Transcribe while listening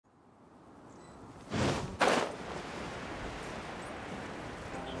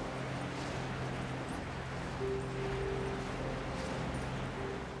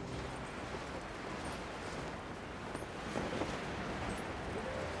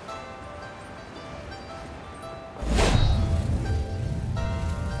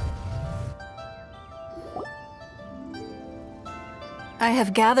I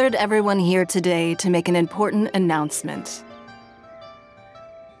have gathered everyone here today to make an important announcement.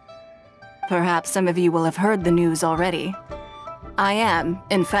 Perhaps some of you will have heard the news already. I am,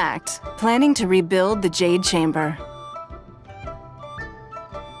 in fact, planning to rebuild the Jade Chamber.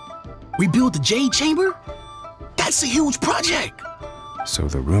 Rebuild the Jade Chamber? That's a huge project! So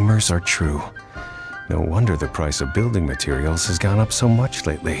the rumors are true. No wonder the price of building materials has gone up so much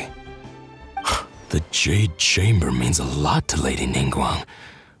lately. The Jade Chamber means a lot to Lady Ningguang.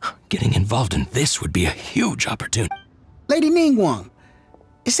 Getting involved in this would be a huge opportunity. Lady Ningguang,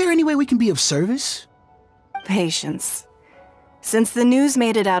 is there any way we can be of service? Patience. Since the news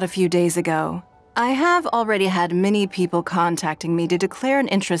made it out a few days ago, I have already had many people contacting me to declare an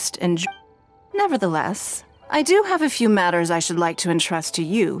interest in... Nevertheless, I do have a few matters I should like to entrust to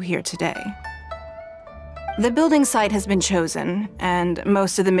you here today. The building site has been chosen, and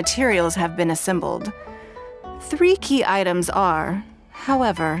most of the materials have been assembled. 3 key items are,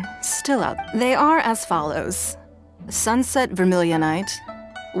 however, still out. They are as follows: Sunset Vermilionite,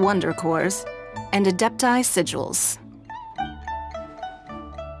 Wonder Cores, and Adepti Sigils.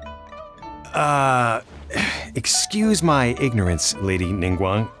 Excuse my ignorance, Lady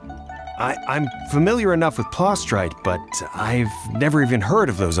Ningguang. I'm familiar enough with Plostrite, but I've never even heard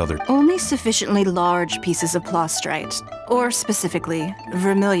of those other... Only sufficiently large pieces of Plostrite, or specifically,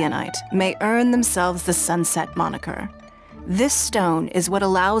 Vermilionite, may earn themselves the Sunset moniker. This stone is what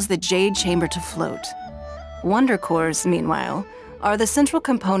allows the Jade Chamber to float. Wonder Cores, meanwhile, are the central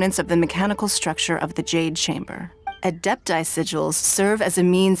components of the mechanical structure of the Jade Chamber. Adepti Sigils serve as a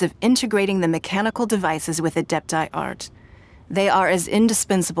means of integrating the mechanical devices with Adepti art. They are as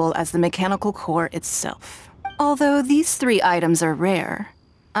indispensable as the mechanical core itself. Although these 3 items are rare,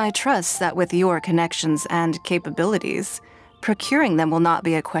 I trust that with your connections and capabilities, procuring them will not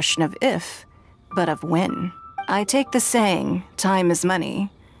be a question of if, but of when. I take the saying, time is money,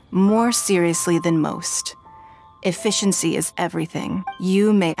 more seriously than most. Efficiency is everything.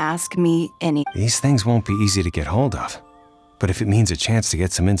 You may ask me any... These things won't be easy to get hold of. But if it means a chance to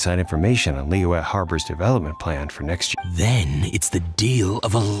get some inside information on Liyue Harbor's development plan for next year... Then it's the deal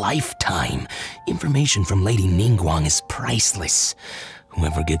of a lifetime. Information from Lady Ningguang is priceless.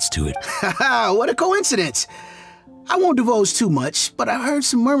 Whoever gets to it... Haha, what a coincidence! I won't divulge too much, but I heard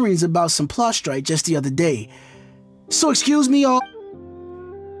some murmurings about some Plostrite just the other day. So excuse me all...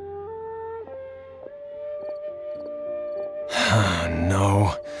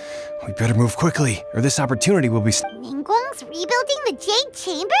 No. We better move quickly, or this opportunity will be... Ningguang's rebuilding the Jade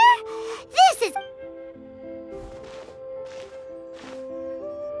Chamber? This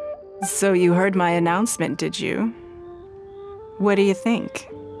is... So you heard my announcement, did you? What do you think?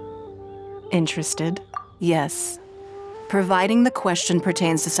 Interested? Yes. Providing the question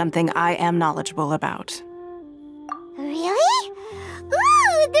pertains to something I am knowledgeable about. Really?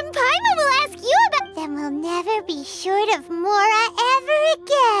 Ooh, then Paimon will ask you about... Then we'll never be short of Mora ever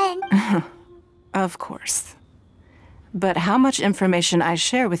again. Of course. But how much information I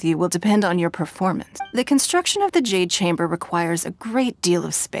share with you will depend on your performance. The construction of the Jade Chamber requires a great deal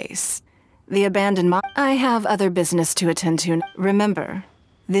of space. The abandoned mine... I have other business to attend to. Remember,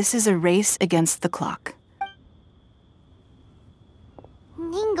 this is a race against the clock.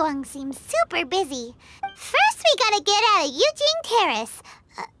 Ningguang seems super busy. First we gotta get out of Eugene Terrace.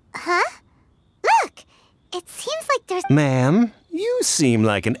 Huh? Look! It seems like there's... Ma'am, you seem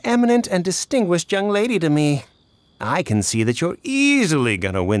like an eminent and distinguished young lady to me. I can see that you're easily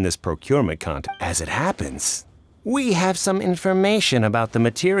gonna win this procurement contest. As it happens, we have some information about the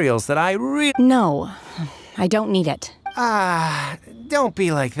materials that I No, I don't need it. Don't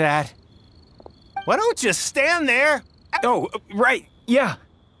be like that. Why don't you stand there? Oh, right, yeah.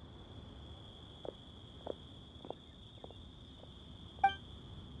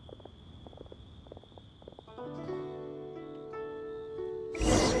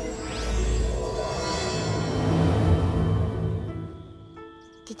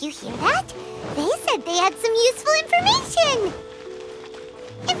 Did you hear that? They said they had some useful information!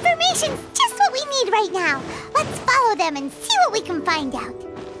 Information's just what we need right now. Let's follow them and see what we can find out.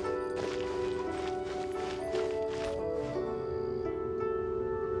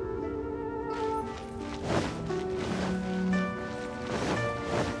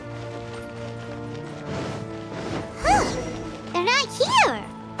 Huh, they're not here.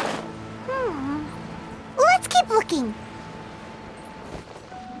 Let's keep looking.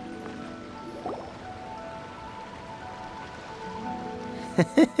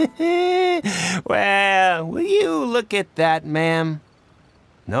 Well, will you look at that, ma'am?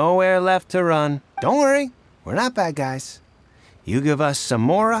 Nowhere left to run. Don't worry, we're not bad guys. You give us some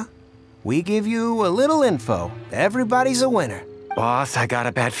Mora, we give you a little info. Everybody's a winner. Boss, I got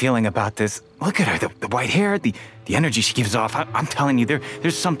a bad feeling about this. Look at her, the white hair, the energy she gives off. I'm telling you,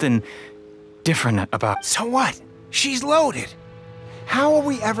 there's something different about... So what? She's loaded. How are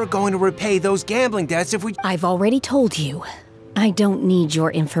we ever going to repay those gambling debts if we... I've already told you. I don't need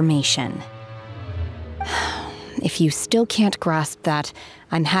your information. If you still can't grasp that,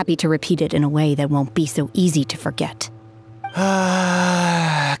 I'm happy to repeat it in a way that won't be so easy to forget.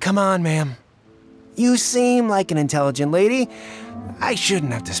 Come on, ma'am. You seem like an intelligent lady. I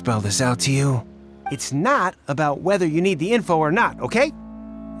shouldn't have to spell this out to you. It's not about whether you need the info or not, okay?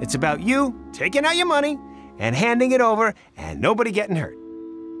 It's about you taking out your money and handing it over and nobody getting hurt.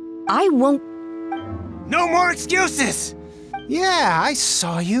 I won't... No more excuses! Yeah, I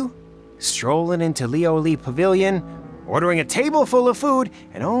saw you. Strolling into Leo Lee Pavilion, ordering a table full of food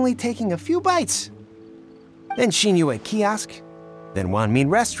and only taking a few bites. Then Shinue Kiosk, then Wanmin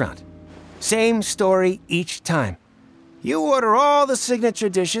Restaurant. Same story each time. You order all the signature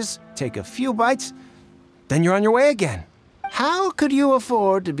dishes, take a few bites, then you're on your way again. How could you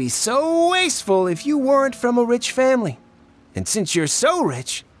afford to be so wasteful if you weren't from a rich family? And since you're so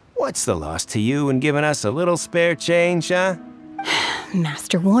rich, what's the loss to you in giving us a little spare change, huh?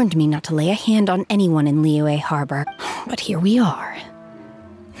 Master warned me not to lay a hand on anyone in Liyue Harbor, but here we are.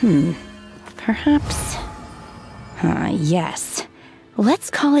 Perhaps... yes. Let's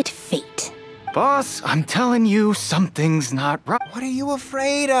call it fate. Boss, I'm telling you, something's not right. What are you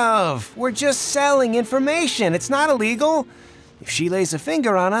afraid of? We're just selling information. It's not illegal. If she lays a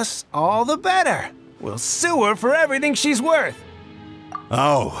finger on us, all the better. We'll sue her for everything she's worth.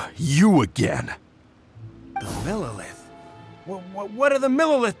 Oh, you again. The Millilith. What are the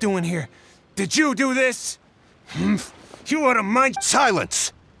Millilith doing here? Did you do this? You ought to mind...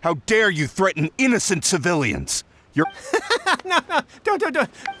 Silence! How dare you threaten innocent civilians? You're... No, don't.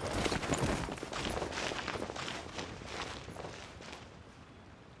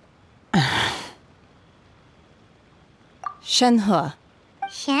 Shenhe.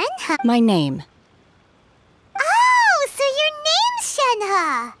 Shenhe? My name. Oh, so your name's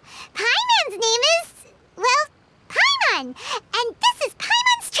Shenhe. Paimon's name is, well, Paimon. And this is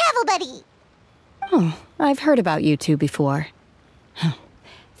Paimon's travel buddy. Oh, I've heard about you two before.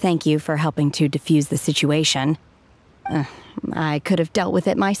 Thank you for helping to defuse the situation. I could have dealt with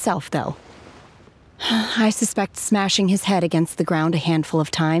it myself, though. I suspect smashing his head against the ground a handful of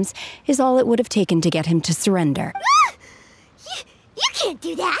times is all it would have taken to get him to surrender. You can't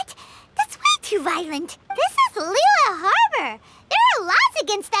do that. That's way too violent. This is Liyue Harbor. There are laws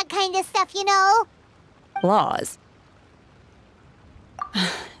against that kind of stuff, you know. Laws?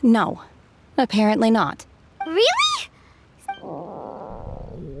 No, apparently not. Really?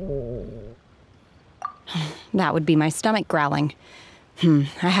 That would be my stomach growling.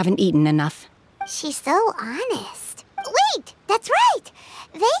 I haven't eaten enough. She's so honest. Wait, that's right.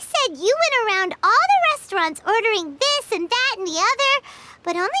 They said you went around all the restaurants ordering this and that and the other,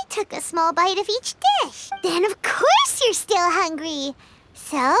 but only took a small bite of each dish. Then of course you're still hungry.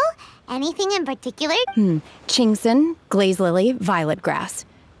 So, anything in particular? Chingson, glaze lily, violet grass.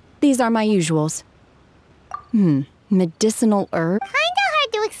 These are my usuals. Medicinal herb? Kinda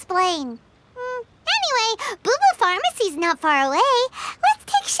hard to explain. Anyway, Booba Pharmacy's not far away. Let's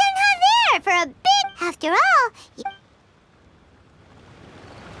take Shenhe there for a bit. After all...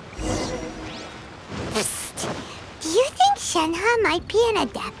 Psst. Do you think Shenhe might be an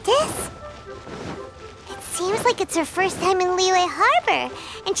Adeptus? It seems like it's her first time in Liyue Harbor,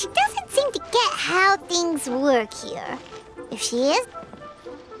 and she doesn't seem to get how things work here. If she is...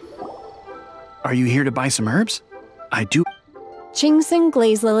 Are you here to buy some herbs? I do... Chingson,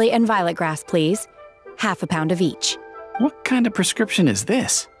 glaze lily, and violet grass, please. Half a pound of each. What kind of prescription is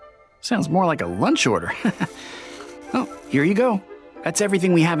this? Sounds more like a lunch order. Oh, here you go. That's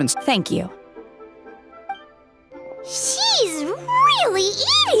everything we have in... Thank you. She's really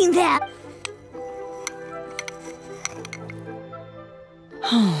eating that!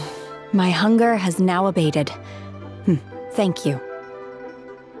 My hunger has now abated. Thank you.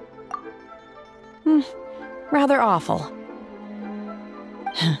 Rather awful.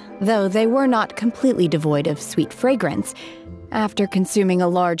 Though they were not completely devoid of sweet fragrance, after consuming a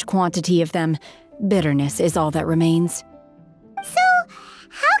large quantity of them, bitterness is all that remains. So,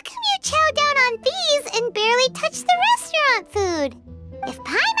 how come you chow down on these and barely touch the restaurant food? If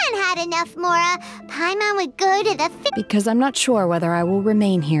Paimon had enough Mora, Paimon would go to the Because I'm not sure whether I will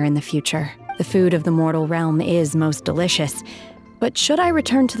remain here in the future. The food of the mortal realm is most delicious, but should I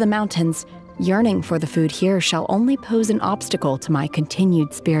return to the mountains, yearning for the food here shall only pose an obstacle to my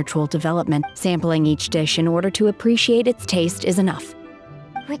continued spiritual development. Sampling each dish in order to appreciate its taste is enough.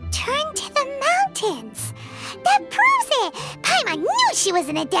 Return to the mountains. That proves it! Paimon knew she was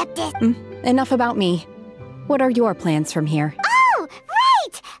an Adeptus! Enough about me. What are your plans from here? Oh,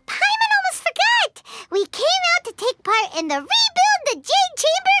 right! Paimon almost forgot! We came out to take part in the Rebuild the Jade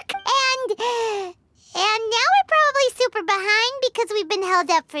Chamber, and now we're probably super behind because we've been held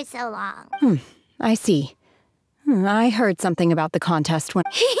up for so long. I see. I heard something about the contest when...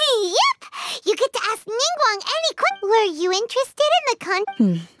 Yep! You get to ask Ningguang any question. Were you interested in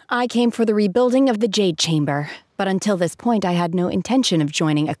the I came for the rebuilding of the Jade Chamber, but until this point I had no intention of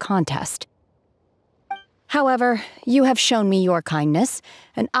joining a contest. However, you have shown me your kindness,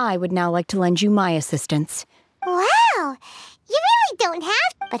 and I would now like to lend you my assistance. Wow! You really don't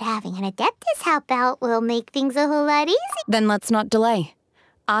have, but having an Adeptus help out will make things a whole lot easier. Then let's not delay.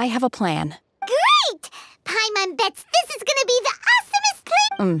 I have a plan. Great! Paimon bets this is gonna be the awesomest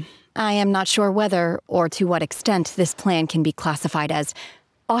plan! I am not sure whether, or to what extent, this plan can be classified as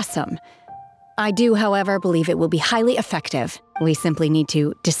awesome. I do, however, believe it will be highly effective. We simply need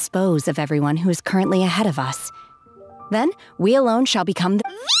to dispose of everyone who is currently ahead of us. Then, we alone shall become the—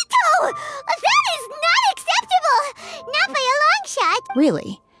 Veto! That is not acceptable! Not by a long shot!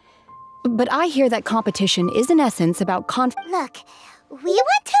 Really? But I hear that competition is in essence about Look, we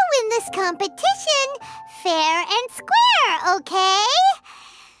want to win this competition fair and square, okay?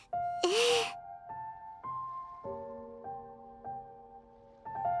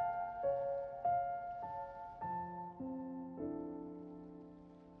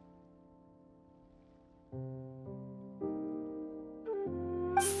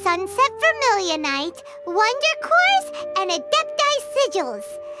 Sunset Vermilionite, Wonder Cores, and Adepti Sigils.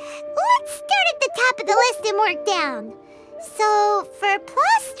 Let's start at the top of the list and work down. So, for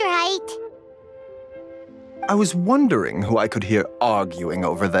Plostrite... I was wondering who I could hear arguing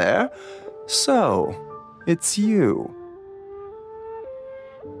over there. So, it's you.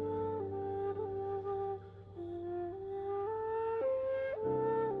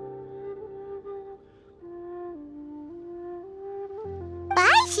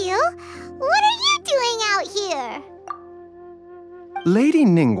 Baiju? What are you doing out here? Lady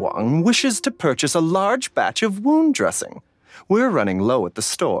Ningguang wishes to purchase a large batch of wound dressing. We're running low at the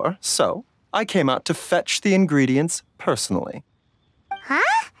store, so I came out to fetch the ingredients personally.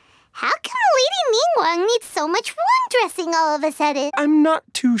 Huh? How come Lady Ningguang needs so much wound dressing all of a sudden? I'm not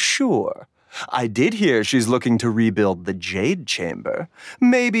too sure. I did hear she's looking to rebuild the Jade Chamber.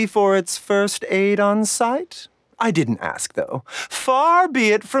 Maybe for its first aid on site? I didn't ask, though. Far be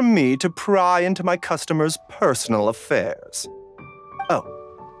it from me to pry into my customers' personal affairs. Oh,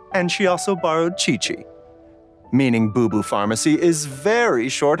 and she also borrowed Chi-Chi. Meaning Boo Boo Pharmacy is very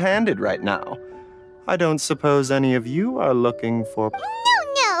short-handed right now. I don't suppose any of you are looking for...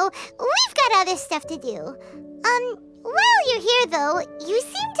 No, we've got other stuff to do. While you're here, though, you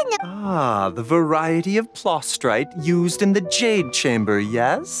seem to know... Ah, the variety of Plostrite used in the Jade Chamber,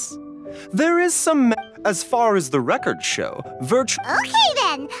 yes? There is some... As far as the records show, Okay,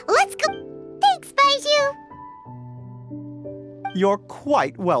 then. Let's go... Thanks, Baiju. You're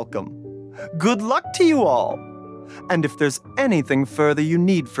quite welcome. Good luck to you all. And if there's anything further you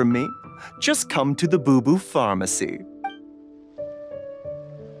need from me, just come to the Boo Boo Pharmacy.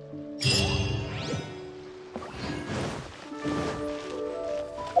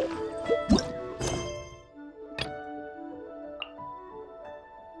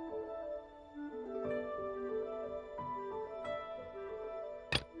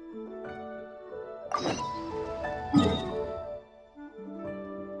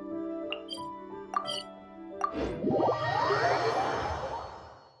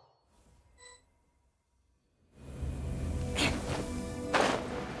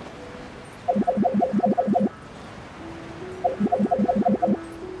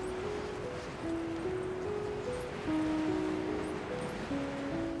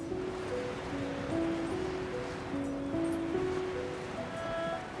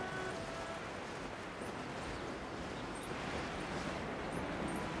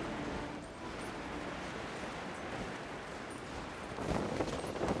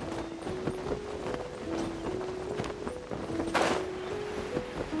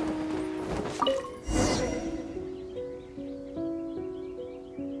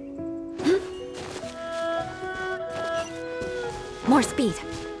 More speed.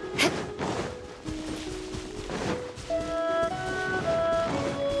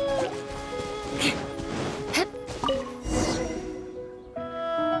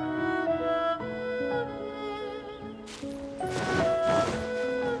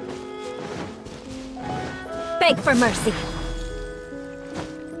 Beg for mercy.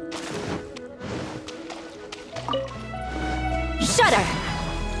 Shudder.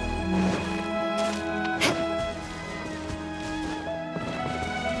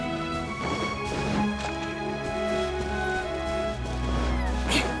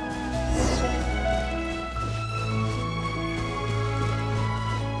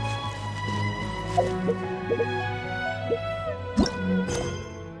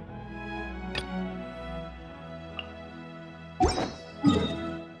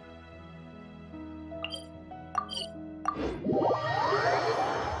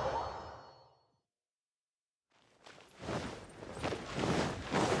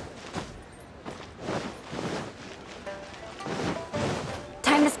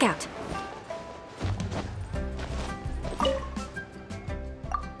 Look out!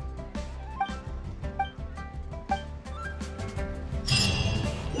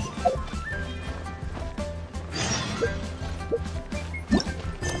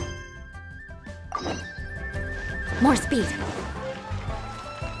 More speed.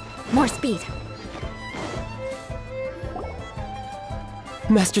 More speed.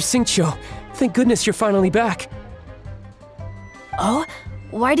 Master Xingqiu, thank goodness you're finally back. Oh?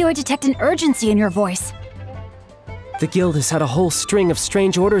 Why do I detect an urgency in your voice? The guild has had a whole string of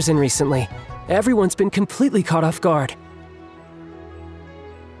strange orders in recently. Everyone's been completely caught off guard.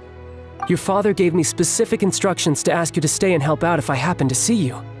 Your father gave me specific instructions to ask you to stay and help out if I happen to see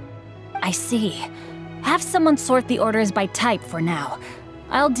you. I see. Have someone sort the orders by type for now.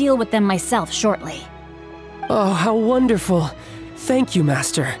 I'll deal with them myself shortly. Oh, how wonderful. Thank you,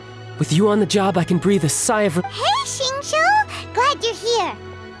 Master. With you on the job, I can breathe a sigh of... Hey, Xingqiu! Glad you're here.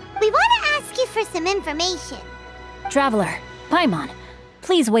 We want to ask you for some information. Traveler, Paimon,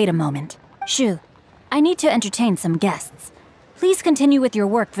 please wait a moment. Shu, I need to entertain some guests. Please continue with your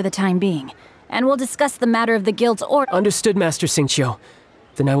work for the time being, and we'll discuss the matter of the guild's order. Understood, Master Xingqiu.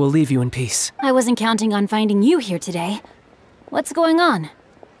 Then I will leave you in peace. I wasn't counting on finding you here today. What's going on?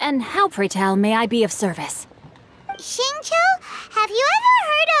 And how, pray tell, may I be of service? Xingqiu, have you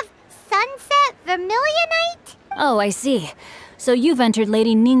ever heard of Sunset Vermilionite? Oh, I see. So you've entered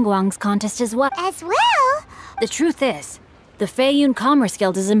Lady Ningguang's contest as well? As well? The truth is, the Feiyun Commerce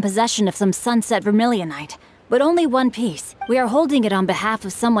Guild is in possession of some Sunset Vermilionite, but only one piece. We are holding it on behalf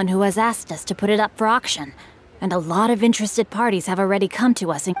of someone who has asked us to put it up for auction. And a lot of interested parties have already come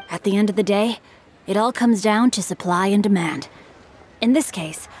to us, and at the end of the day, it all comes down to supply and demand. In this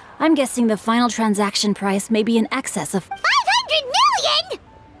case, I'm guessing the final transaction price may be in excess of 500 million!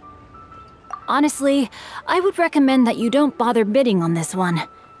 Honestly, I would recommend that you don't bother bidding on this one.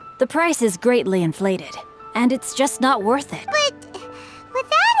 The price is greatly inflated, and it's just not worth it. But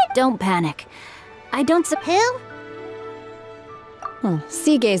without it... Don't panic. I don't Who? Well,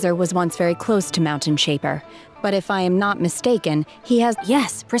 Seagazer was once very close to Mountain Shaper, but if I am not mistaken, he has...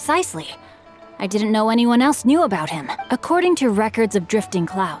 Yes, precisely. I didn't know anyone else knew about him. According to records of drifting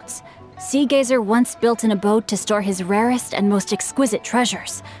clouds, Seagazer once built an abode to store his rarest and most exquisite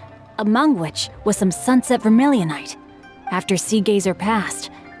treasures, among which was some Sunset Vermilionite. After Seagazer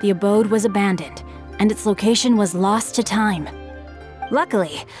passed, the abode was abandoned, and its location was lost to time.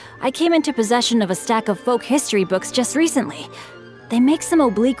 Luckily, I came into possession of a stack of folk history books just recently. They make some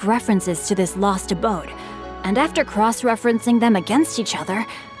oblique references to this lost abode, and after cross-referencing them against each other,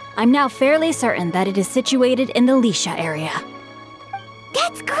 I'm now fairly certain that it is situated in the Lisha area.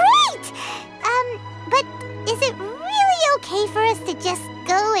 That's great! But is it really okay for us to just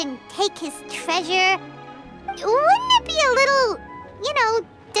go and take his treasure? Wouldn't it be a little,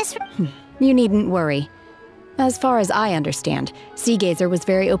 You needn't worry. As far as I understand, Seagazer was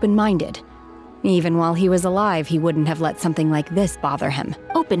very open-minded. Even while he was alive, he wouldn't have let something like this bother him.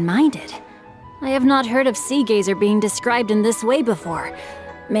 Open-minded? I have not heard of Seagazer being described in this way before.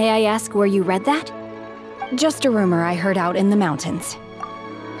 May I ask where you read that? Just a rumor I heard out in the mountains.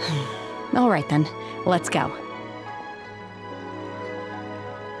 All right then, let's go.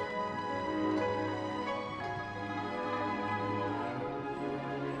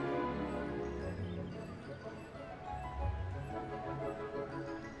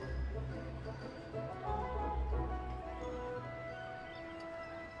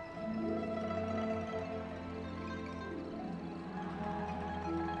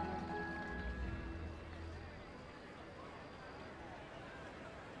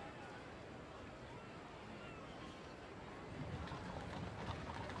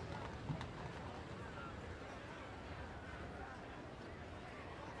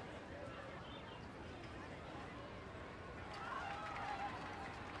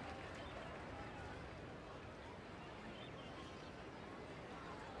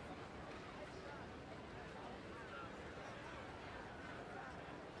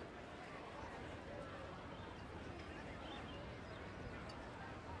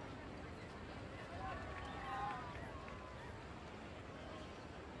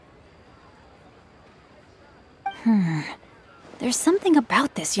 There's something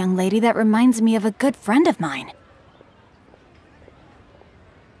about this young lady that reminds me of a good friend of mine.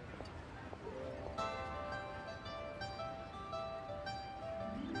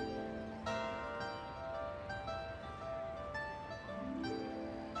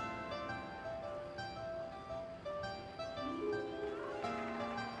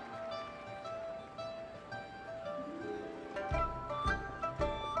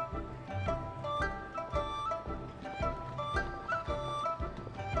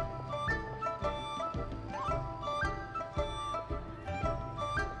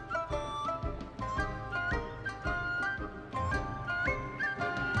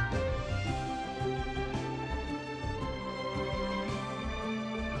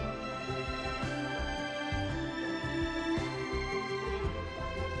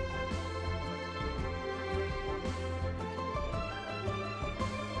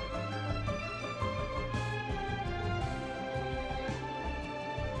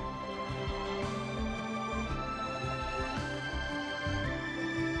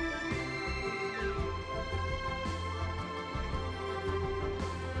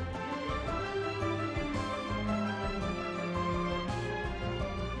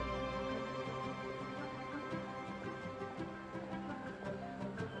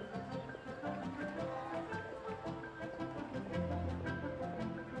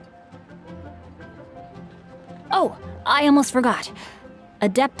 Oh, I almost forgot.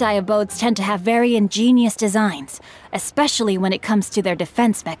 Adepti abodes tend to have very ingenious designs, especially when it comes to their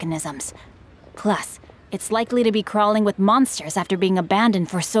defense mechanisms. Plus, it's likely to be crawling with monsters after being abandoned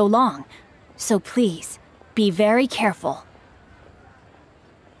for so long. So please, be very careful.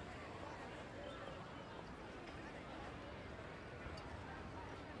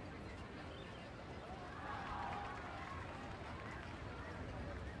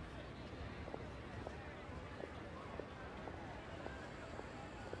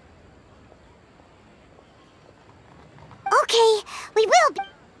 Okay, we will be.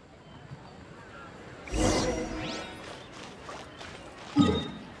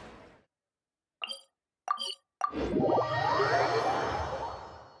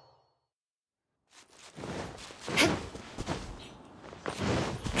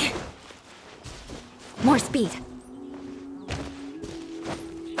 More speed.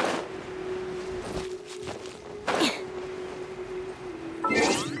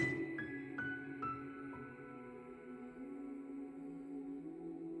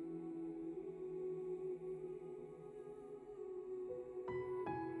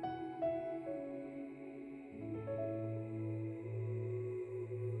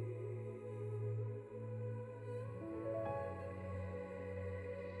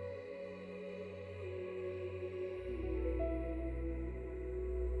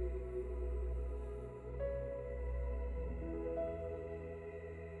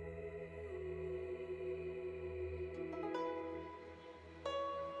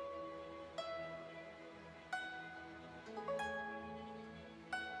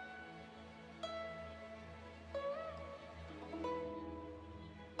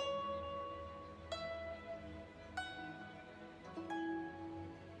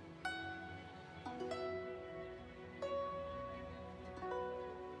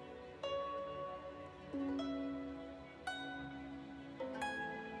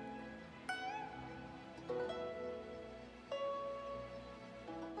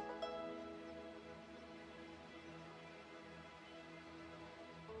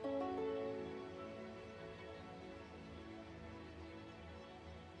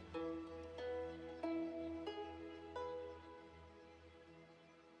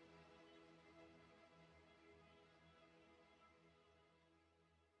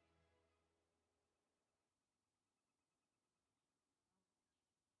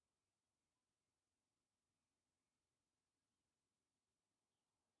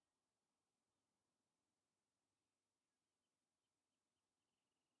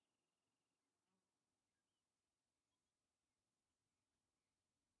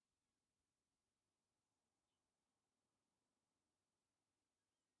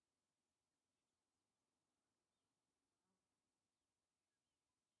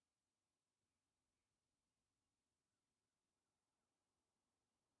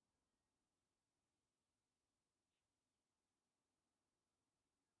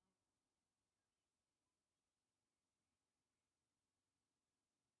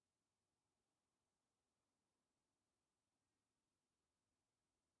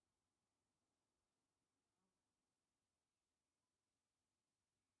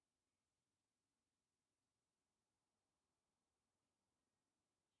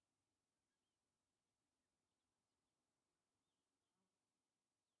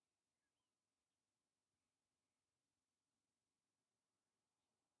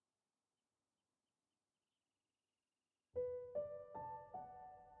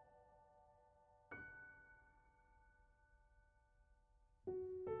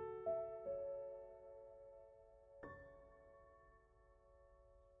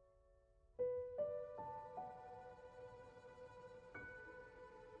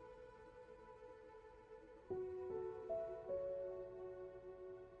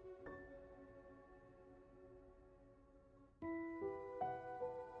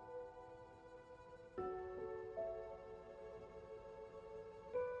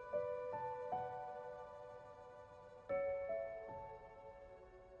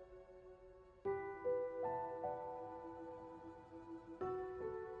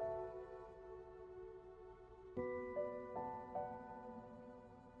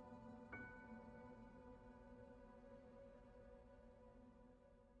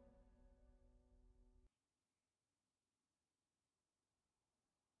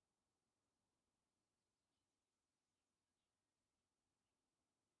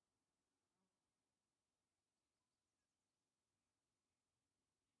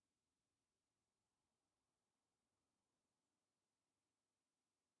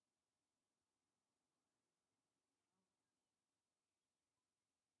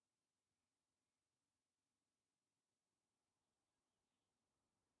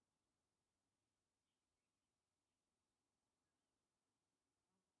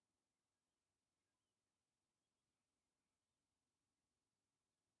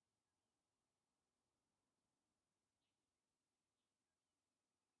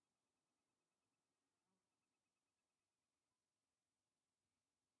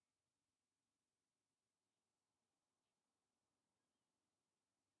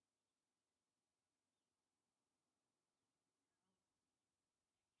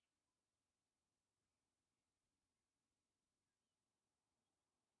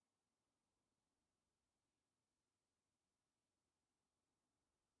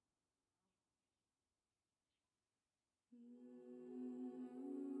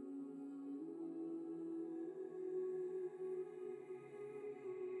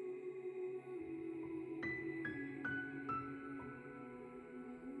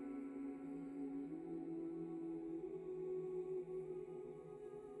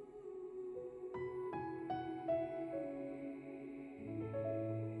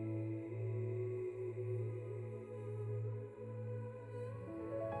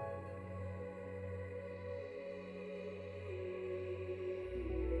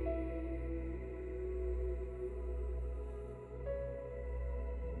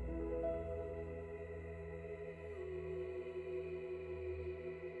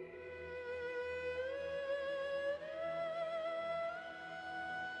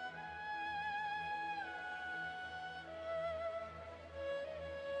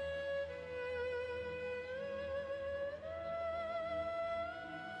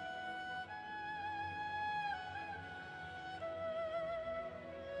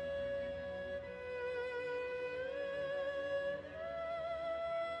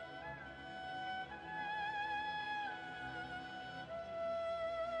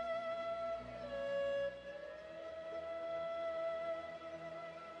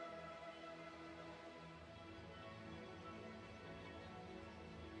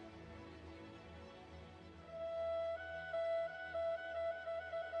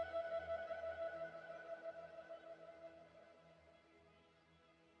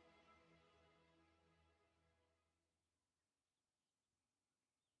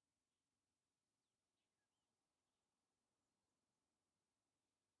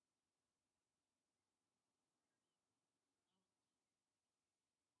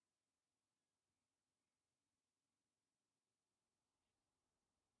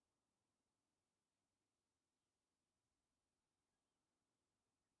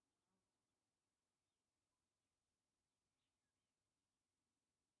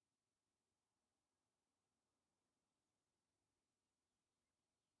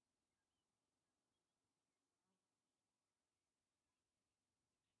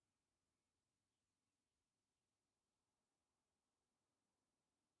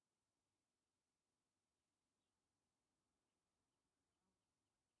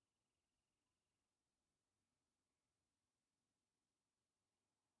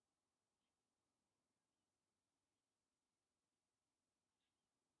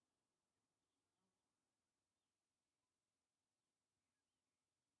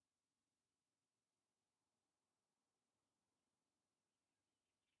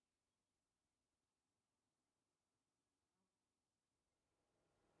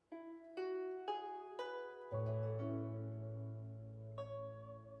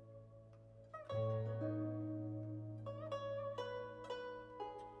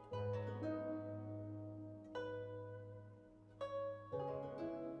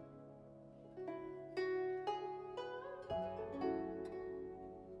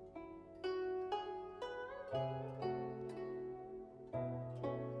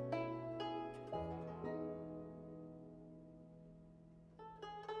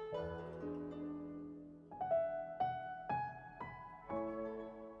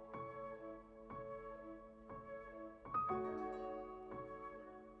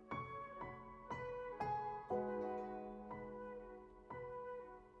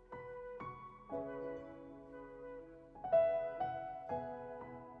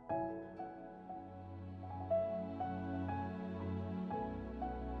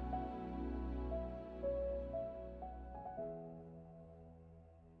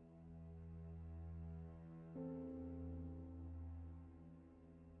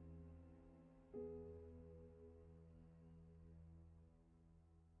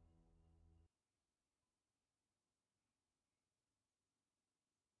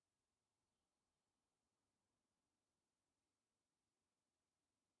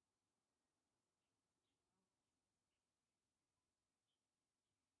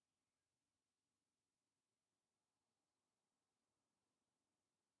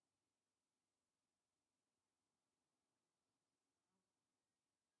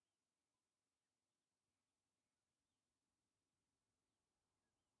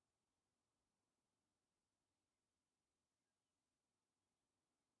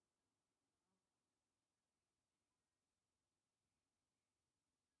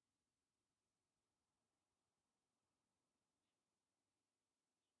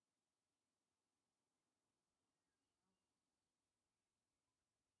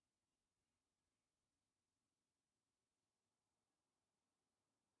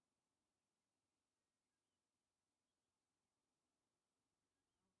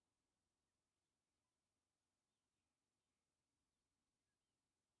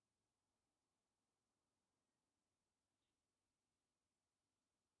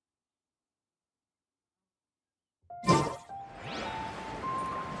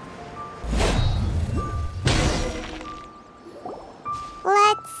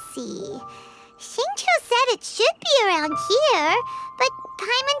 see. Xingqiu said it should be around here, but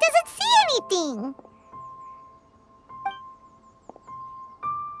Paimon doesn't see anything.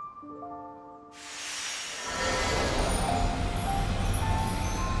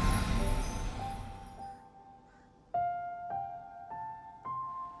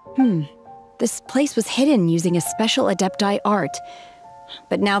 This place was hidden using a special Adepti art.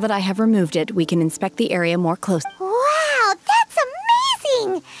 But now that I have removed it, we can inspect the area more closely. Wow, that's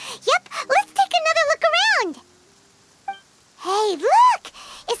amazing! Yep, let's take another look around. Hey, look!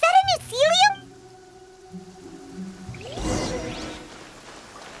 Is that a new cilium?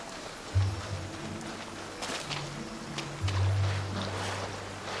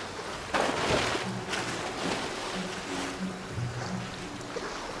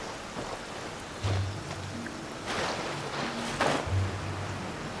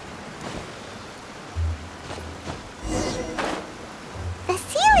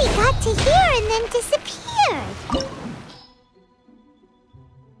 To here and then disappeared.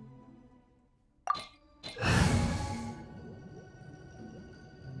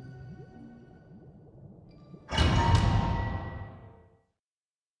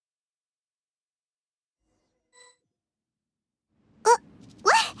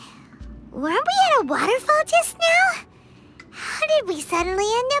 What? Weren't we at a waterfall just now? How did we suddenly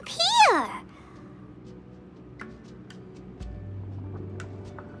end up here?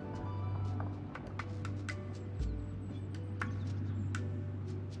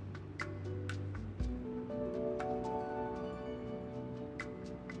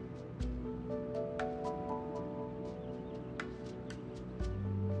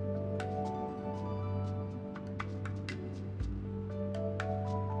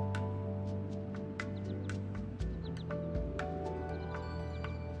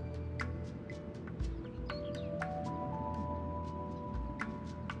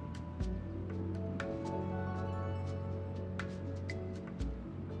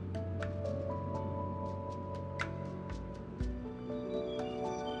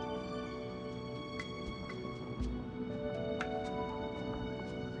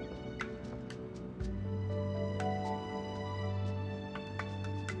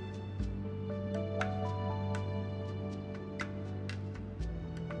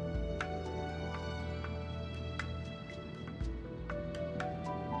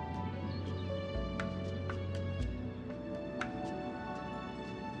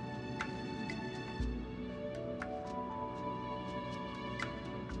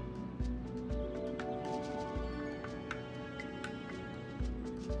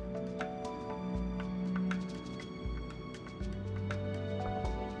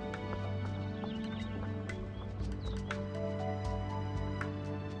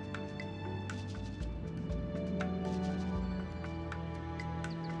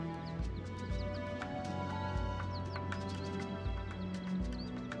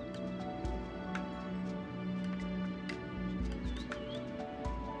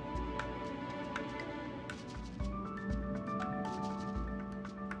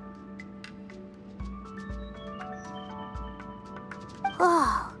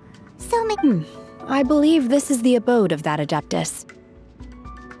 Oh, so many. I believe this is the abode of that Adeptus.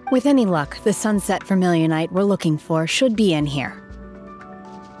 With any luck, the sunset vermilionite we're looking for should be in here.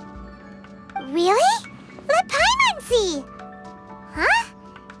 Really? Let Paimon see! Huh?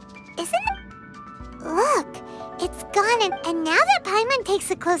 Isn't it? Look, it's gone, and now that Paimon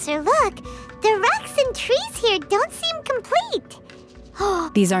takes a closer look, the rocks and trees here don't seem complete.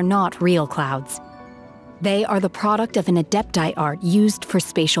 These are not real clouds. They are the product of an Adepti art used for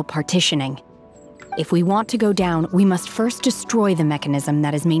spatial partitioning. If we want to go down, we must first destroy the mechanism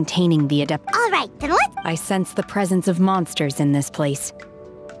that is maintaining the Adept. All right, then let's... I sense the presence of monsters in this place.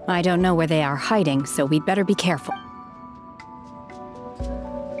 I don't know where they are hiding, so we'd better be careful.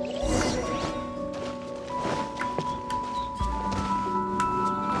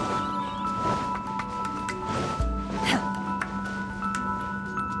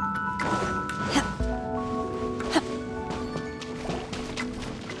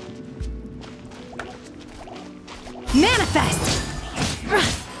 Manifest!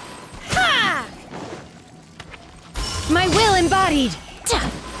 My will embodied!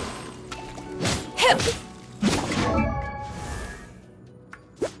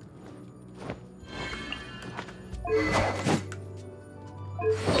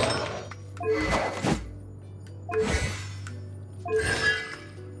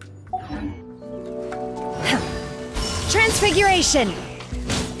 Transfiguration!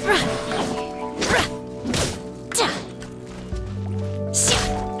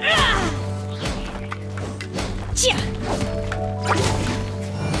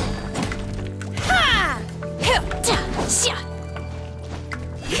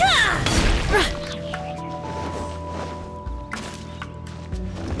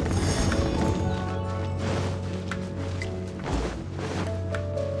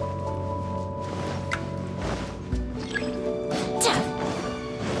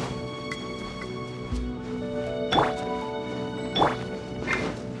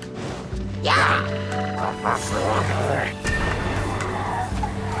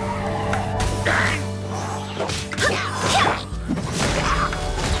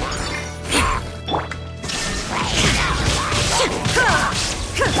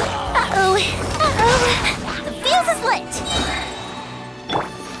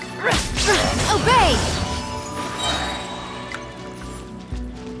 Obey!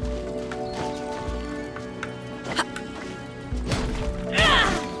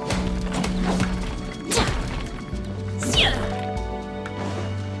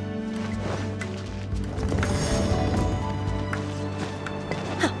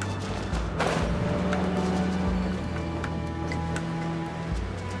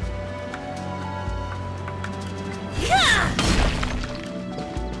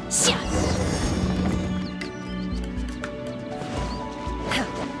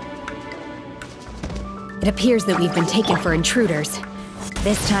 It appears that we've been taken for intruders.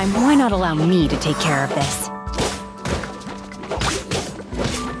 This time, why not allow me to take care of this?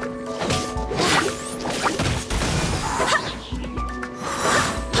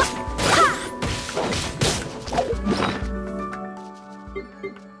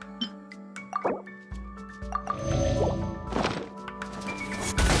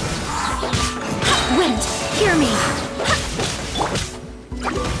 Wind, hear me!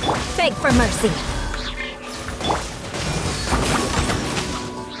 Beg for mercy!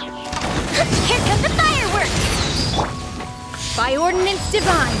 Here come the fireworks! By ordinance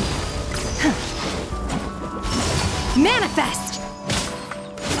divine! Manifest!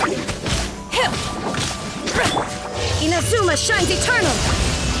 Inazuma shines eternal!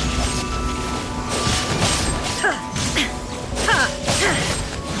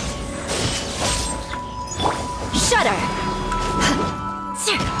 Shudder!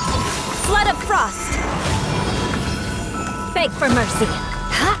 Flood of frost! Beg for mercy!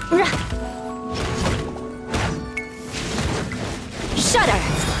 Shudder!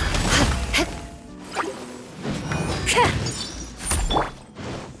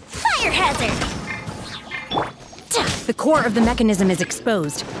 Fire hazard! The core of the mechanism is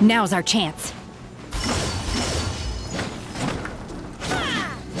exposed. Now's our chance.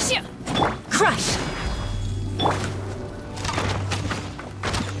 Crush!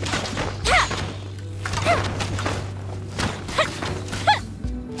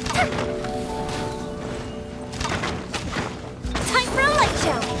 Time for a light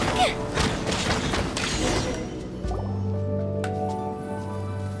show!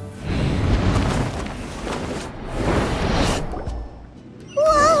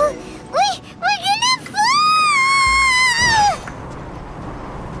 Whoa! We're gonna fall!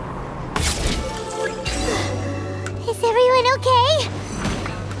 Is everyone okay?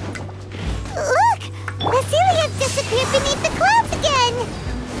 Look! The ceiling has disappeared beneath the clouds again!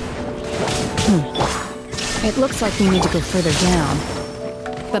 It looks like we need to go further down.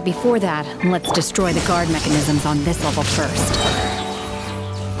 But before that, let's destroy the guard mechanisms on this level first.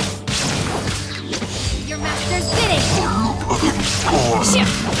 Your master's bidding!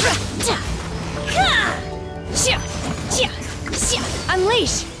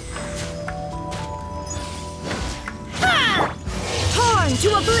 Unleash! Torn to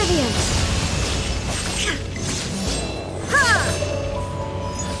oblivion!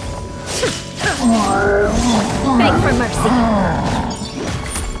 Beg for mercy!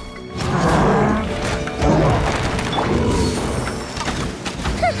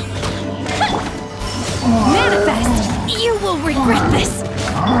 Manifest! You will regret this!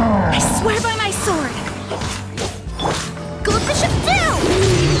 I swear by my sword! Gold Bishop down!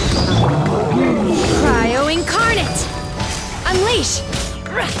 Cryo Incarnate! Unleash!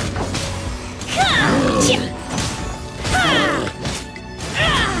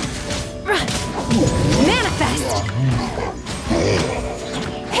 Manifest!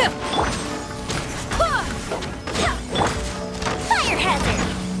 Fire hazard!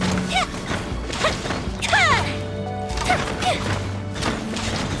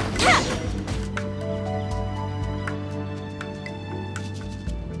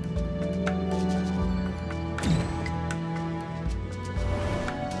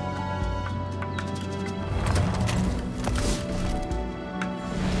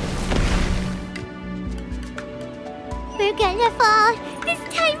 We're gonna fall! This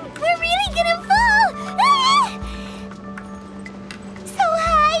time, we're really gonna fall! Ah! So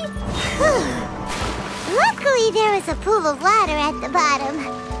high! Luckily, there was a pool of water at the bottom.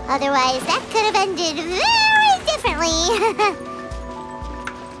 Otherwise, that could have ended very differently.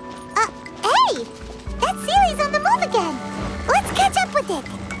 Hey! That ceiling's on the move again! Let's catch up with it!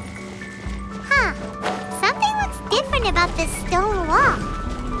 Huh. Something looks different about this stone wall.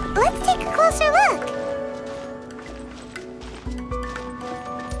 Let's take a closer look.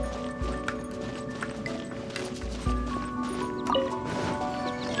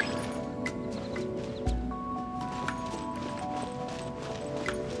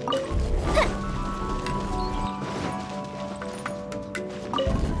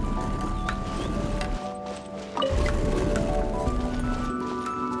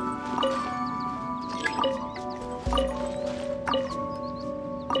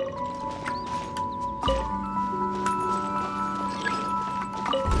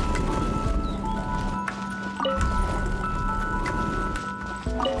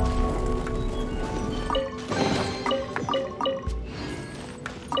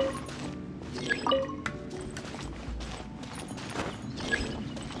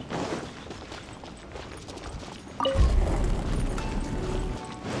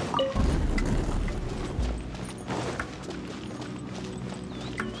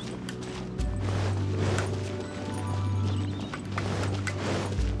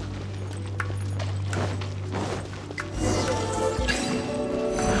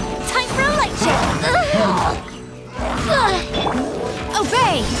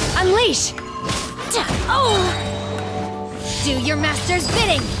 Unleash! Oh! Do your master's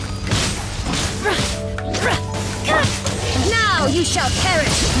bidding! Now you shall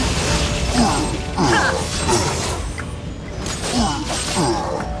perish!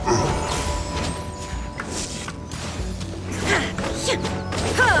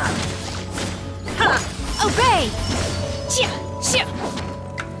 Obey!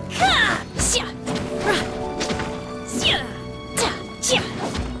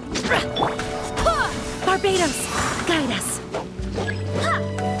 Barbados, guide us.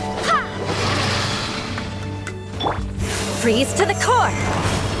 Freeze to the core!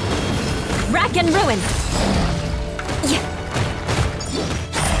 Rack and ruin!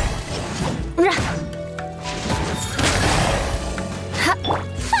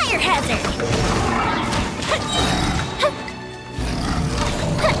 Fire hazard!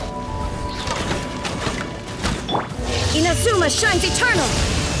 Inazuma shines eternal!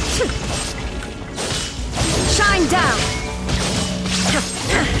 Shine down!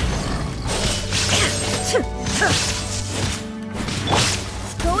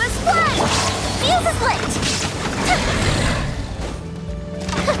 Go as planned! Fuse is lit!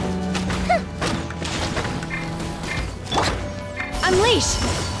 Unleash!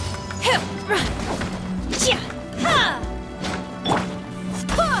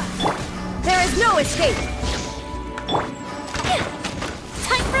 There is no escape!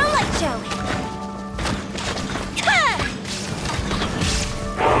 Time for a light show!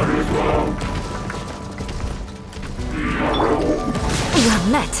 Well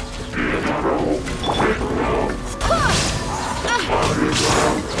met!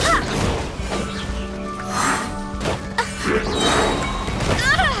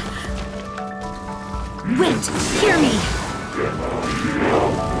 Wind, hear me!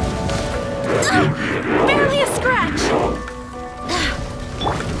 Barely a scratch!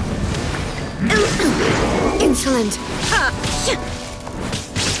 Insolent!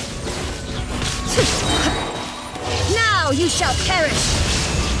 Now you shall perish!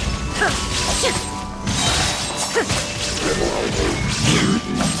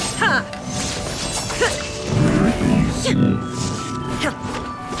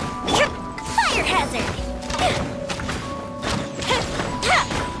 Fire hazard!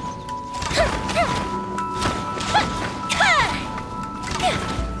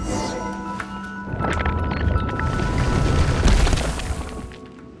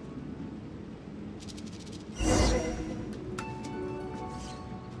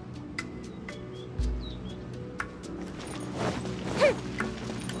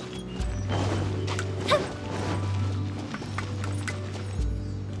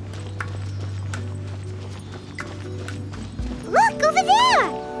 Look, over there!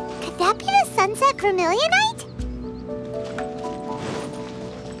 Could that be the sunset vermilionite?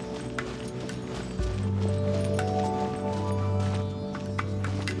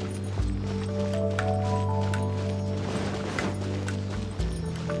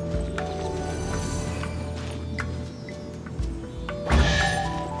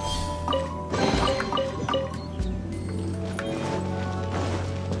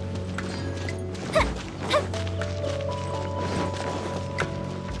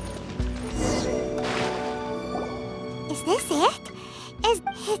 Is this it?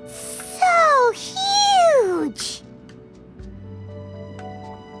 It's so huge!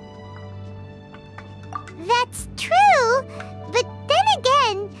 That's true, but then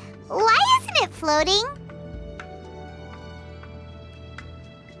again, why isn't it floating?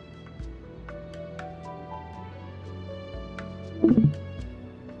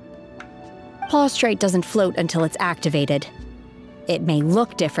 Plaustrite doesn't float until it's activated. It may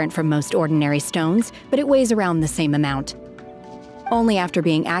look different from most ordinary stones, but it weighs around the same amount. Only after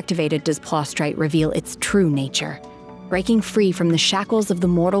being activated does Plaustrite reveal its true nature, breaking free from the shackles of the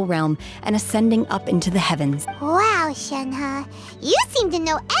mortal realm and ascending up into the heavens. Wow, Shenhe, you seem to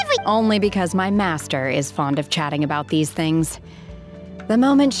know Only because my master is fond of chatting about these things. The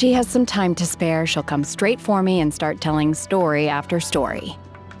moment she has some time to spare, she'll come straight for me and start telling story after story.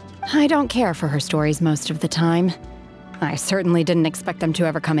 I don't care for her stories most of the time. I certainly didn't expect them to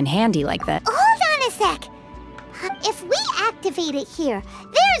ever come in handy like that. Hold on a sec! If we activate it here,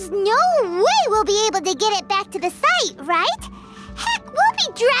 there's no way we'll be able to get it back to the site, right? Heck, we'll be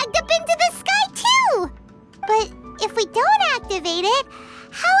dragged up into the sky too! But if we don't activate it,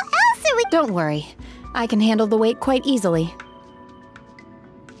 how else are we— Don't worry. I can handle the weight quite easily.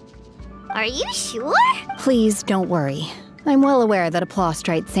 Are you sure? Please don't worry. I'm well aware that a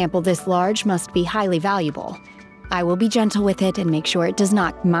Plaustrite sample this large must be highly valuable. I will be gentle with it and make sure it does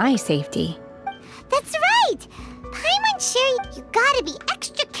not my safety. That's right! Paimon sure you gotta be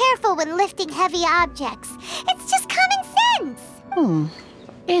extra careful when lifting heavy objects. It's just common sense.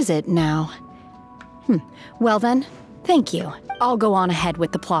 Is it now? Well then, thank you. I'll go on ahead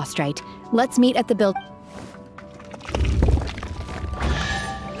with the Plostrite. Let's meet at the build.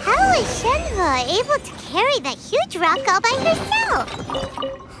 How is Shenhe able to carry that huge rock all by herself?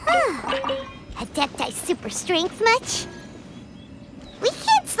 Adepti super strength much? We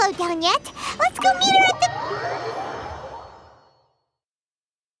can't slow down yet. Let's go meet her at the...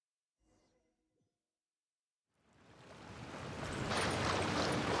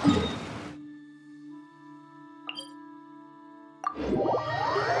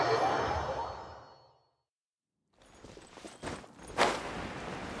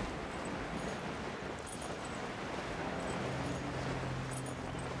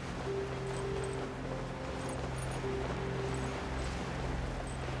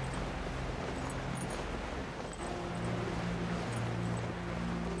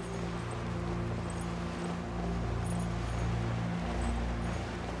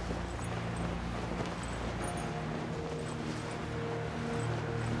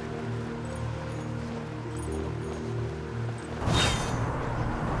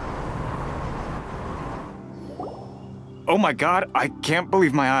 Oh my god, I can't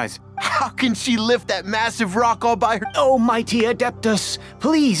believe my eyes. How can she lift that massive rock all by her? Oh, mighty Adeptus,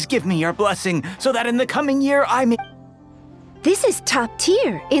 please give me your blessing so that in the coming year I may... This is top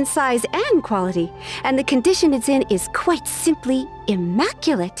tier in size and quality, and the condition it's in is quite simply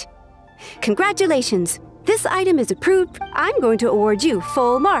immaculate. Congratulations. This item is approved. I'm going to award you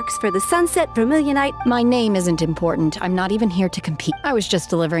full marks for the Sunset Vermilionite. My name isn't important. I'm not even here to compete. I was just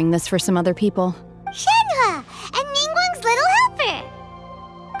delivering this for some other people. Shenhe! And Ningguang's little helper!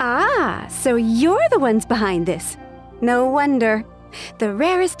 Ah, so you're the ones behind this. No wonder. The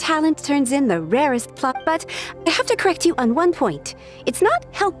rarest talent turns in the rarest plot, but I have to correct you on one point. It's not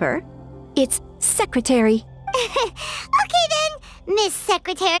helper, it's secretary. Okay then, Miss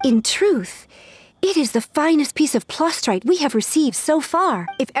Secretary. In truth, it is the finest piece of Plostrite we have received so far.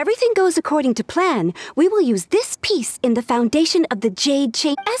 If everything goes according to plan, we will use this piece in the foundation of the Jade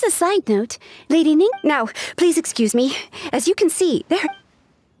Chamber. As a side note, Lady Ning... Now, please excuse me. As you can see, there...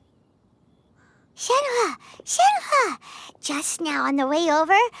 Shenhe! Shenhe! Just now on the way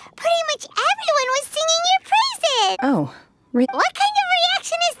over, pretty much everyone was singing your praises! Oh, what kind of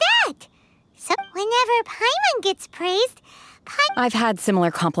reaction is that? So, whenever Paimon gets praised, I've had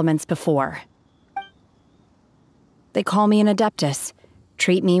similar compliments before. They call me an Adeptus,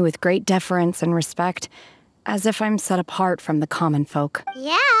 treat me with great deference and respect, as if I'm set apart from the common folk.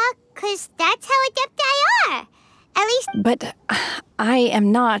 Yeah, 'cause that's how Adepti are. At least... But I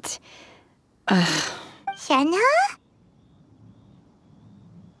am not... Shenhe?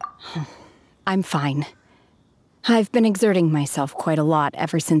 I'm fine. I've been exerting myself quite a lot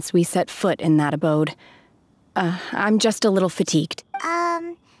ever since we set foot in that abode. I'm just a little fatigued.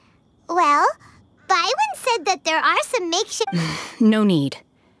 Well, Byron said that there are some makeshift... No need.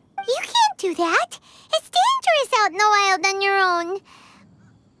 You can't do that. It's dangerous out in the wild on your own.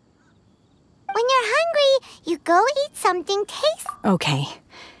 When you're hungry, you go eat something tasty. Okay.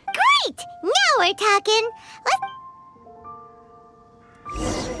 Great! Now we're talking.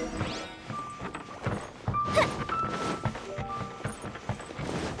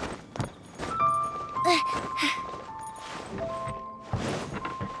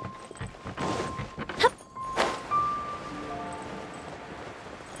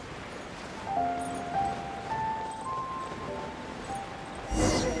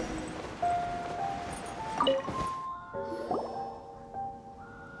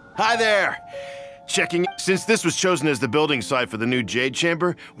 Hi there! Checking. Since this was chosen as the building site for the new Jade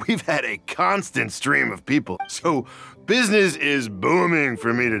Chamber, we've had a constant stream of people. So business is booming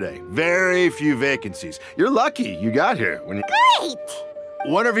for me today. Very few vacancies. You're lucky you got here. Great!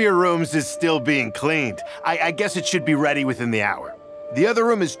 One of your rooms is still being cleaned. I guess it should be ready within the hour. The other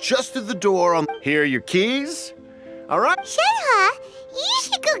room is just through the door on... Here are your keys. All right? Shenhe, you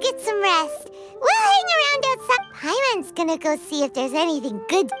should go get some rest. We'll hang around outside. Paimon's gonna go see if there's anything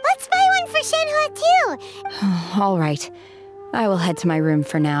good. Let's buy one for Shenhe, too. All right. I will head to my room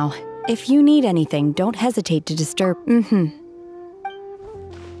for now. If you need anything, don't hesitate to disturb. Hey!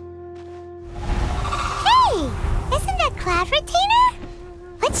 Isn't that Cloud Retainer?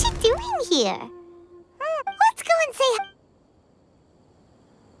 What's she doing here? Let's go and say hi.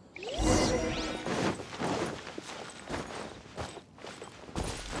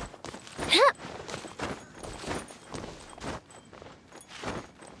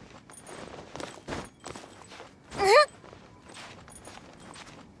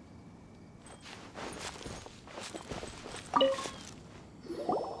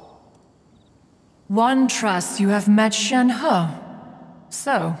 One trusts you have met Shen-He.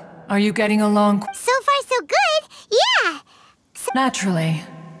 So, are you getting along? So far, so good. Yeah. Naturally.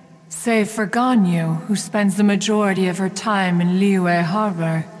 Save for Ganyu, who spends the majority of her time in Liyue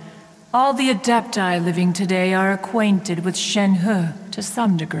Harbor. All the Adepti living today are acquainted with Shen-He to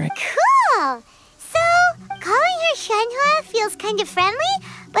some degree. Cool! So, calling her Shen-He feels kind of friendly,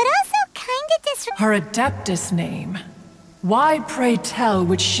 but also kind of Her Adeptus name. Why, pray tell,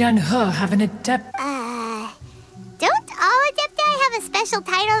 would Shen-He have an Adept? Don't all Adepti have a special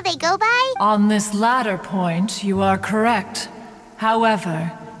title they go by? On this latter point, you are correct.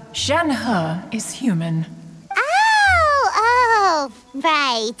 However, Shen-He is human. Oh,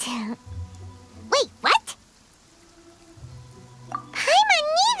 right. Wait, what? Paimon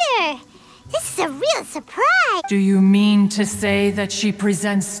neither! This is a real surprise! Do you mean to say that she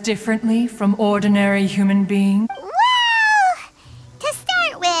presents differently from ordinary human beings? Well, to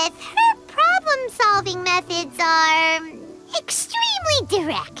start with, her problem-solving methods are extremely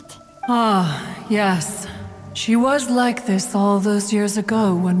direct. Ah, yes. She was like this all those years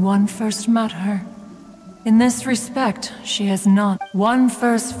ago when one first met her. In this respect, she has not. One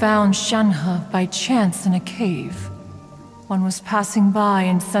first found Shen-He by chance in a cave. One was passing by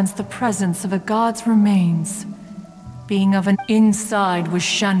and sensed the presence of a god's remains. Being of an inside was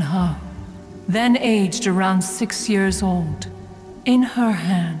Shen-He, then aged around 6 years old. In her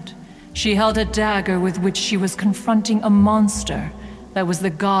hand, she held a dagger with which she was confronting a monster that was the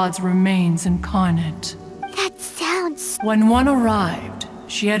god's remains incarnate. That sounds... When one arrived,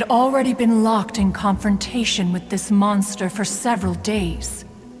 she had already been locked in confrontation with this monster for several days.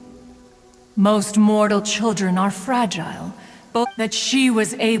 Most mortal children are fragile, but that she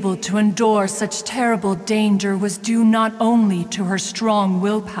was able to endure such terrible danger was due not only to her strong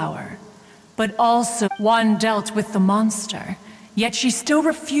willpower, but also one dealt with the monster, yet she still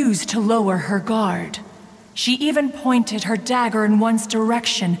refused to lower her guard. She even pointed her dagger in one's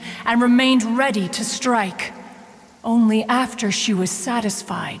direction and remained ready to strike. Only after she was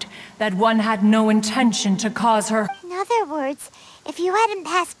satisfied that one had no intention to cause her. In other words, if you hadn't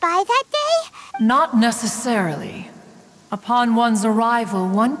passed by that day? Not necessarily. Upon one's arrival,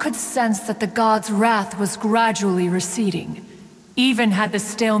 one could sense that the god's wrath was gradually receding. Even had the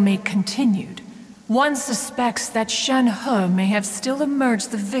stalemate continued, one suspects that Shen-He may have still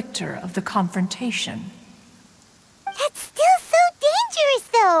emerged the victor of the confrontation. That's still so dangerous,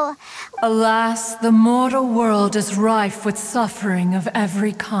 though! Alas, the mortal world is rife with suffering of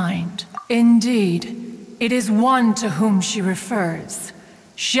every kind. Indeed, it is one to whom she refers.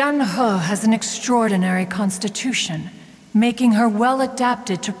 Shen-He has an extraordinary constitution, making her well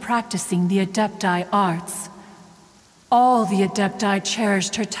adapted to practicing the Adepti arts. All the Adepti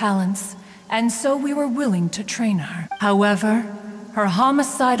cherished her talents, and so we were willing to train her. However, her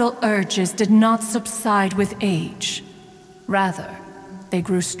homicidal urges did not subside with age. Rather, they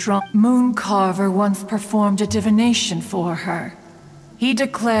grew strong. Mooncarver once performed a divination for her. He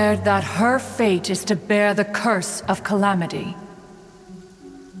declared that her fate is to bear the curse of calamity.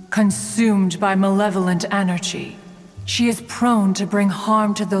 Consumed by malevolent energy, she is prone to bring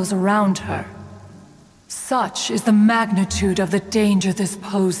harm to those around her. Such is the magnitude of the danger this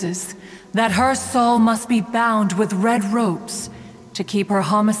poses, that her soul must be bound with red ropes to keep her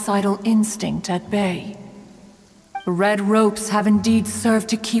homicidal instinct at bay. The red ropes have indeed served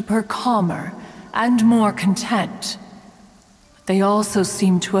to keep her calmer and more content. But they also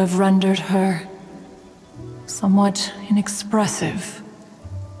seem to have rendered her somewhat inexpressive.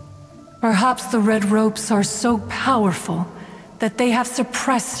 Perhaps the red ropes are so powerful that they have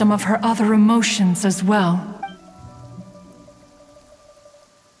suppressed some of her other emotions as well.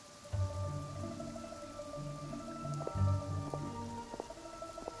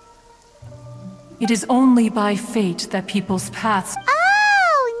 It is only by fate that people's paths—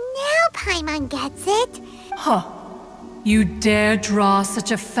 Oh, now Paimon gets it. Huh. You dare draw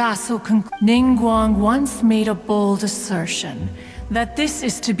such a facile conclusion? Ningguang once made a bold assertion that this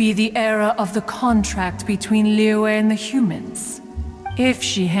is to be the era of the contract between Liyue and the humans. If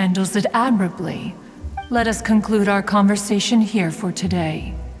she handles it admirably, let us conclude our conversation here for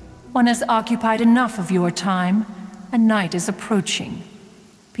today. One has occupied enough of your time, and night is approaching.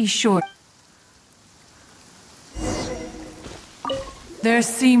 Be sure. There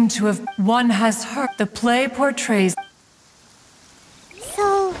seem to have— one has heard. The play portrays—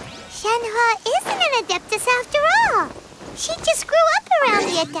 So, Shen-He isn't an Adeptus after all. She just grew up around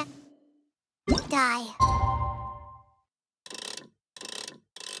the Adepti.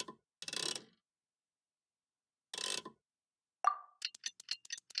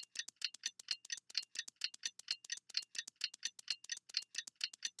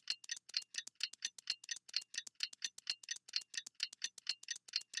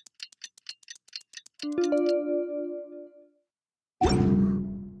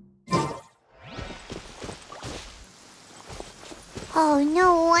 Oh,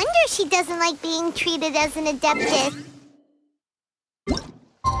 no wonder she doesn't like being treated as an adeptus.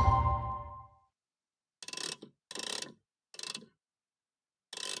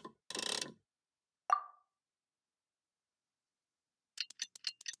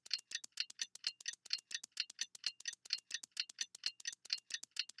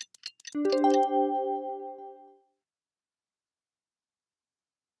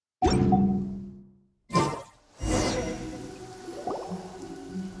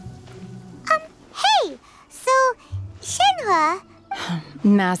 Hey! So, Shenhua...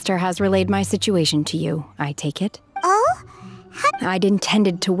 Master has relayed my situation to you, I take it? Oh? I'd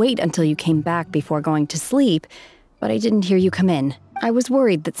intended to wait until you came back before going to sleep, but I didn't hear you come in. I was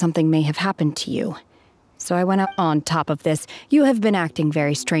worried that something may have happened to you. So I went up. On top of this, you have been acting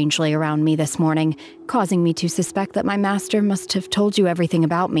very strangely around me this morning, causing me to suspect that my master must have told you everything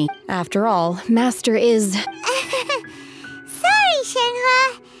about me. After all, Master is... Sorry,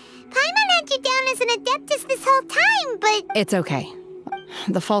 Shenhua. Paimon had you down as an adeptus this whole time, but... It's okay.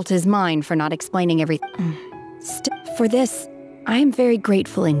 The fault is mine for not explaining everything. For this, I am very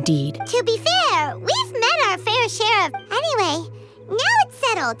grateful indeed. To be fair, we've met our fair share of... Anyway, now it's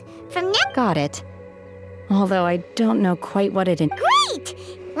settled. From now... Got it. Although I don't know quite what it is. Great!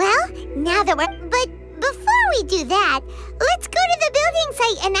 Well, now that we're... But before we do that, let's go to the building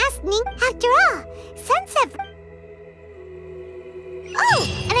site and ask Ning... After all, Sunset... Oh,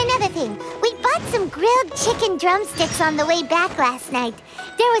 and another thing. We bought some grilled chicken drumsticks on the way back last night.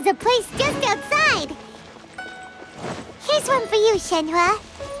 There was a place just outside. Here's one for you, Shenhua.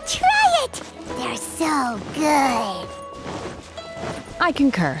 Try it! They're so good. I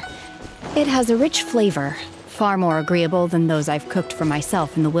concur. It has a rich flavor, far more agreeable than those I've cooked for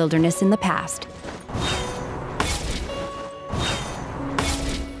myself in the wilderness in the past.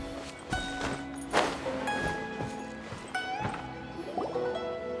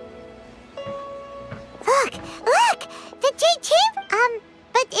 Look! The Jade Chamber!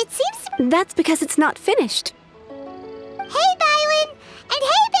 But it seems... That's because it's not finished. Hey, Bylin! And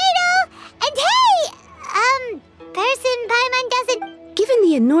hey, Beidou! And hey! Person Paimon doesn't... Given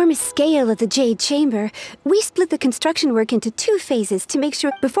the enormous scale of the Jade Chamber, we split the construction work into 2 phases to make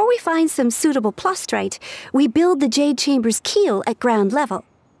sure before we find some suitable plastrite, we build the Jade Chamber's keel at ground level.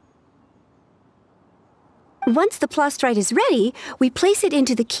 Once the plastrite is ready, we place it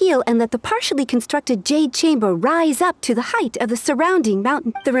into the keel and let the partially constructed Jade Chamber rise up to the height of the surrounding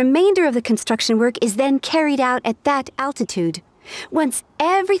mountain. The remainder of the construction work is then carried out at that altitude. Once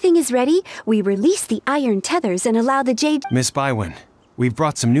everything is ready, we release the iron tethers and allow the Jade... Miss Bywin, we've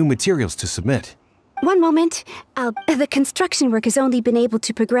brought some new materials to submit. One moment. The construction work has only been able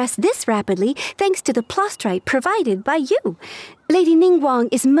to progress this rapidly thanks to the plastrite provided by you. Lady Ningguang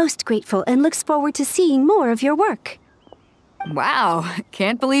is most grateful and looks forward to seeing more of your work. Wow,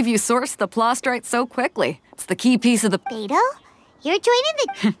 can't believe you sourced the plastrite so quickly. It's the key piece of the... Beidou? You're joining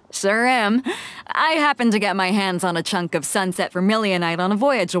the... Sure am. I happened to get my hands on a chunk of sunset vermilionite on a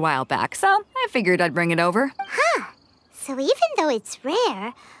voyage a while back, so I figured I'd bring it over. Huh. So even though it's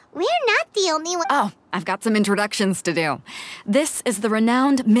rare, we're not the only one... Oh, I've got some introductions to do. This is the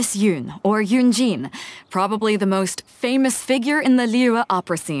renowned Miss Yun, or Yunjin, probably the most famous figure in the Liyue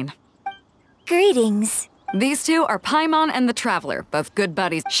opera scene. Greetings. These two are Paimon and the Traveler, both good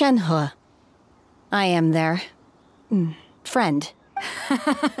buddies. Shenhua. I am their... friend.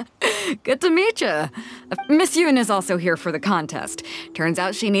 Good to meet you. Miss Yun is also here for the contest. Turns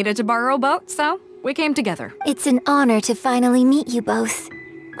out she needed to borrow a boat, so we came together. It's an honor to finally meet you both.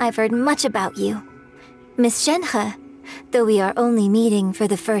 I've heard much about you. Miss Shenhe, though we are only meeting for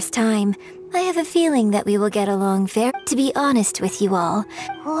the first time, I have a feeling that we will get along fair. To be honest with you all.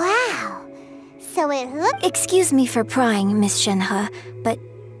 Wow. So it looks... Excuse me for prying, Miss Shenhe, but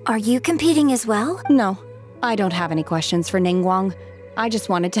are you competing as well? No, I don't have any questions for Ningguang. I just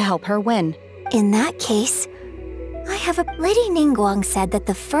wanted to help her win. In that case, I have a... Lady Ningguang said that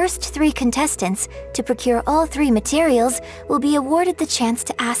the first 3 contestants to procure all 3 materials will be awarded the chance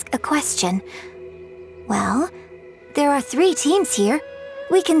to ask a question. Well, there are 3 teams here.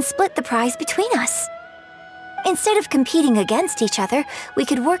 We can split the prize between us. Instead of competing against each other, we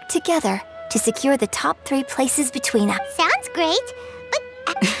could work together to secure the top 3 places between us. Sounds great,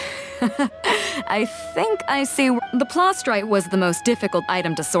 but... I think I see... The plastrite was the most difficult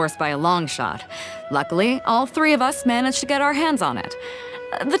item to source by a long shot. Luckily, all 3 of us managed to get our hands on it.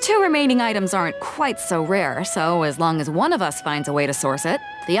 The 2 remaining items aren't quite so rare, so as long as one of us finds a way to source it,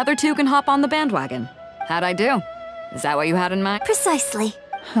 the other 2 can hop on the bandwagon. How'd I do? Is that what you had in mind? Precisely.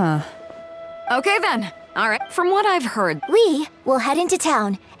 Huh. Okay then. All right. From what I've heard, We will head into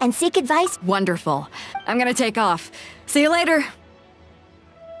town and seek advice. wonderful. I'm gonna take off. See you later.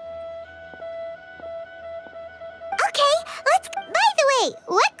 Okay, by the way,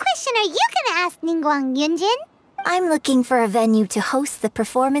 what question are you gonna ask Ningguang, Yunjin? I'm looking for a venue to host the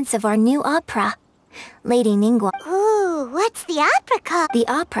performance of our new opera. Lady Ningguang. Ooh, what's the opera called? The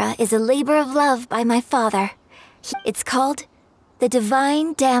opera is a labor of love by my father. It's called The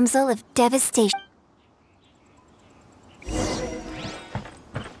Divine Damsel of Devastation.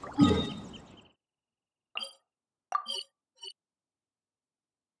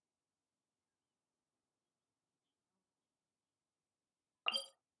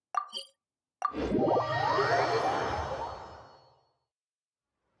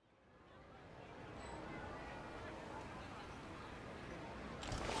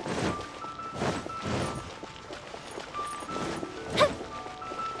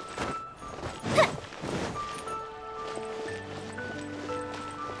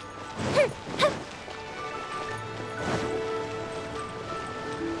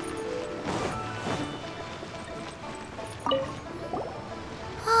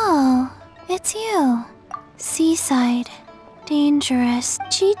 Oh, it's you. Seaside. Dangerous.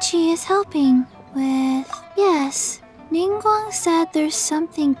 Chi-Chi is helping with... Yes, Ningguang said there's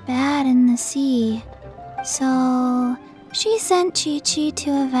something bad in the sea. So, she sent Chi-Chi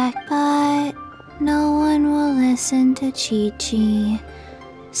to but no one will listen to Chi-Chi.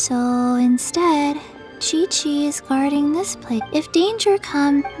 So instead, Chi-Chi is guarding this place. If danger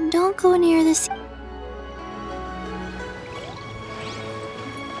comes, don't go near the sea.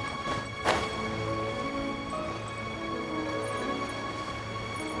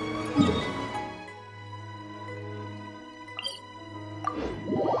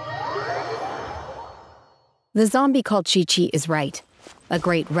 The zombie called Chi-Chi is right. A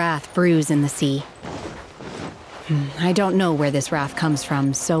great wrath brews in the sea. I don't know where this wrath comes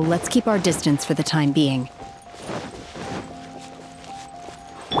from, so let's keep our distance for the time being.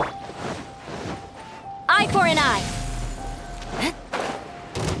 Eye for an eye.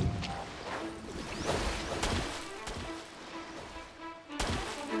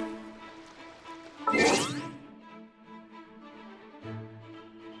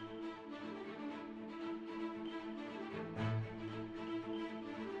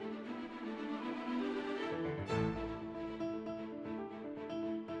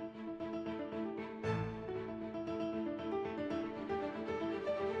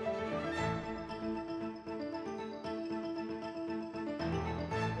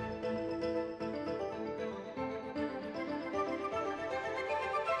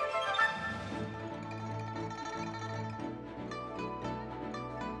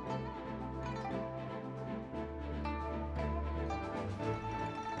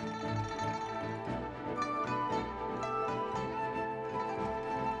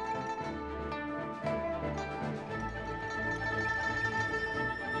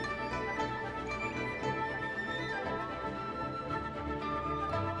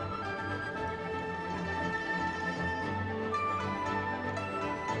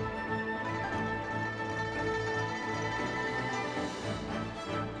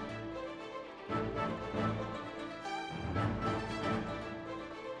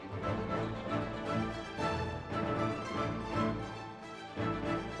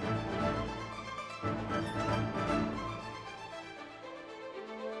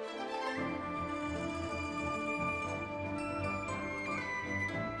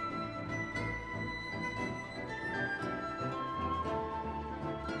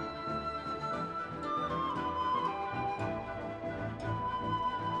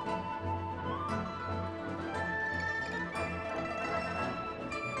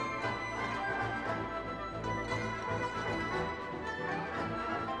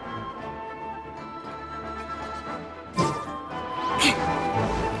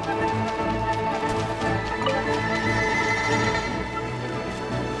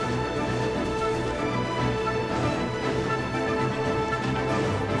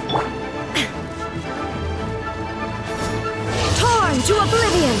 To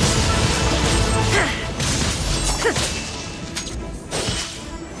oblivion!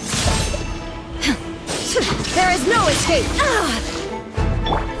 There is no escape!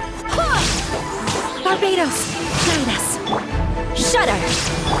 Barbados, guide us! Shudder!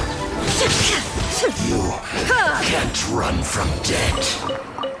 You can't run from death.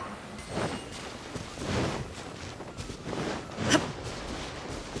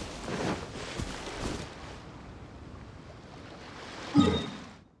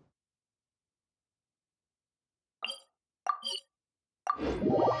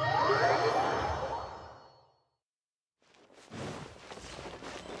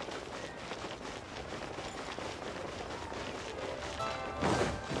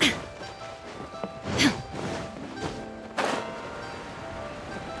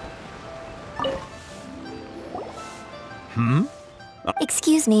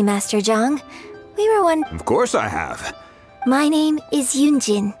 Excuse me, Master Zhang. We were Of course I have. My name is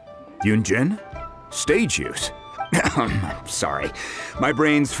Yunjin. Yunjin? Stage use. Sorry. My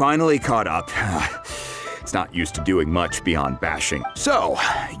brain's finally caught up. It's not used to doing much beyond bashing. So,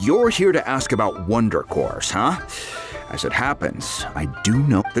 you're here to ask about Wonder Cores, huh? As it happens, I do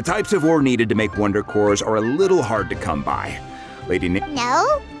know the types of ore needed to make Wonder Cores are a little hard to come by. Lady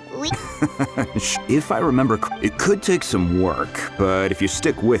No, we... If I remember, it could take some work, but if you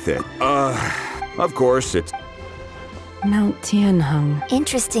stick with it, of course, it's... Mount Tianheng.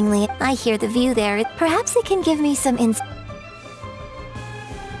 Interestingly, I hear the view there. Perhaps it can give me some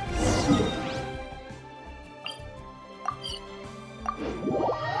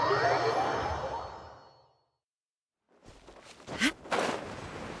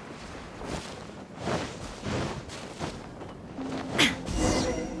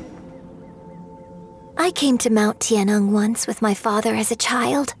I came to Mount Tianheng once with my father as a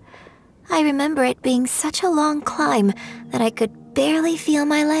child. I remember it being such a long climb that I could barely feel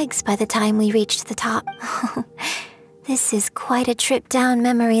my legs by the time we reached the top. This is quite a trip down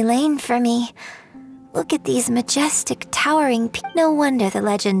memory lane for me. Look at these majestic, towering No wonder the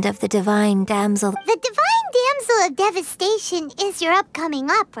legend of the Divine Damsel... The Divine Damsel of Devastation is your upcoming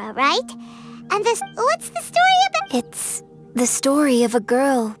opera, right? And what's the story about? It's the story of a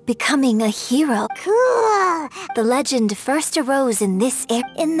girl becoming a hero. Cool! The legend first arose in this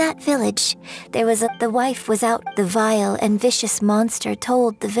in that village. The wife was out. The vile and vicious monster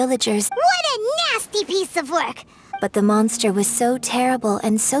told the villagers... What a nasty piece of work! But the monster was so terrible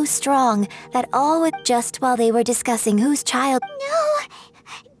and so strong that just while they were discussing whose child... No!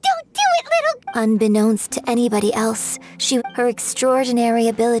 Don't do it, little... Unbeknownst to anybody else, her extraordinary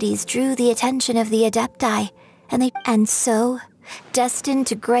abilities drew the attention of the Adepti, and so, destined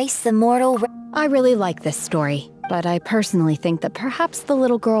to grace the mortal... I really like this story, but I personally think that perhaps the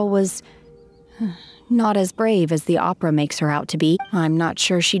little girl was... not as brave as the opera makes her out to be. I'm not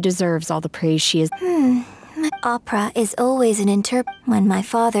sure she deserves all the praise she is... Opera is always an When my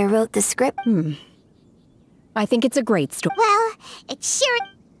father wrote the script... I think it's a great story. Well, it sure...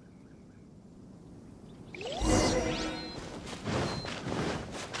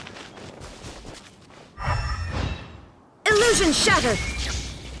 Illusion shattered!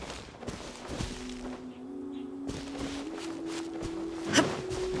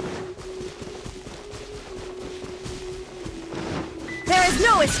 There is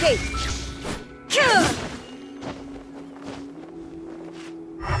no escape!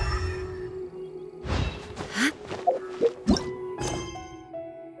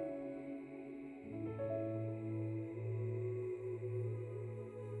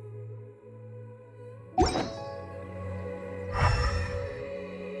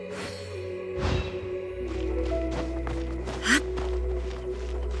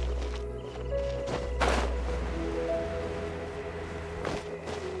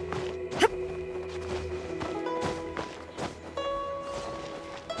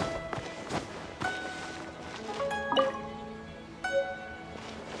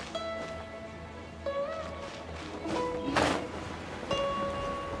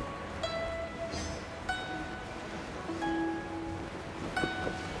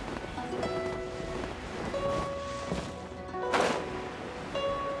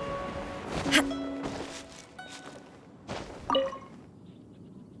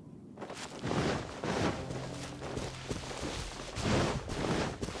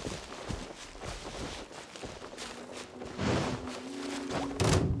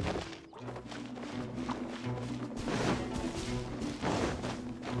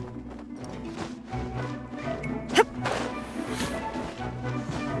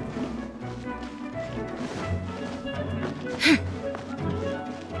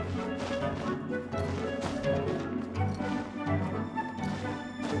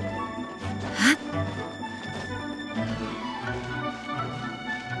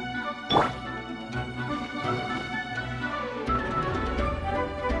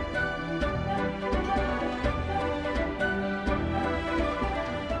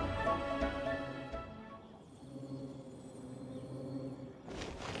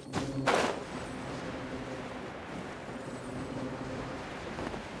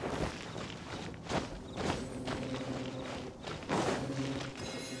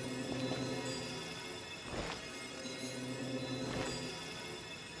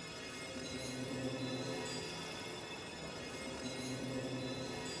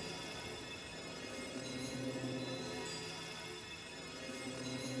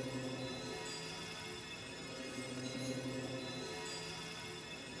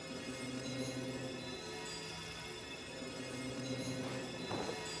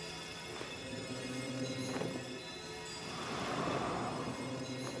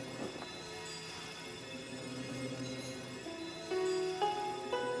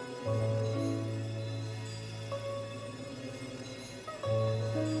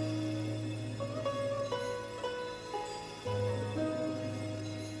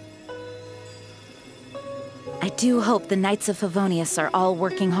 I do hope the Knights of Favonius are all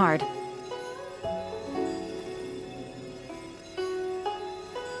working hard.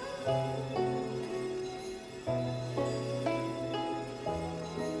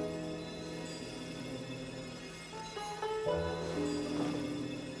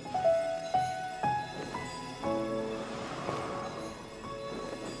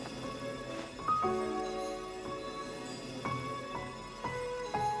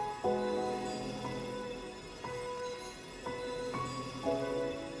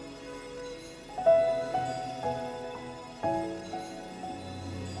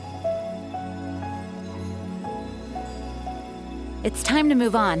 It's time to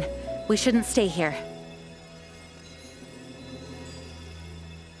move on. We shouldn't stay here.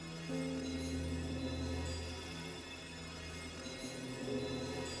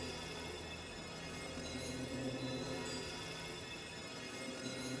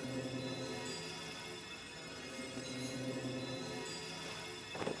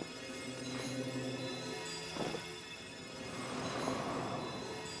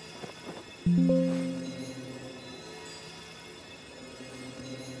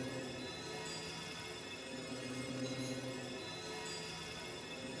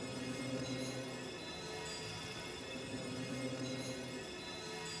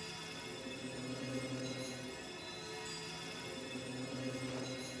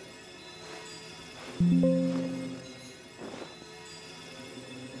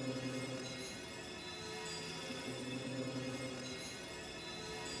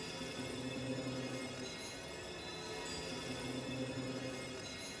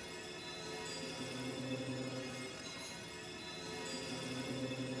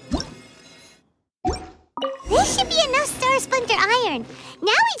 This should be enough Star Splinter iron.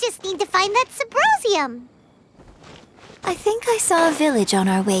 Now we just need to find that Subrosium. I think I saw a village on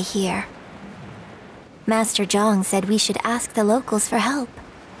our way here. Master Zhang said we should ask the locals for help.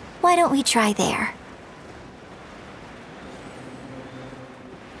 Why don't we try there?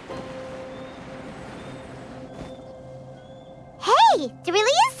 Hey, there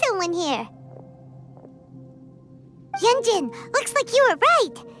really is someone here. Yunjin, looks like you were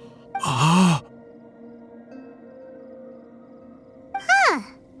right. Huh.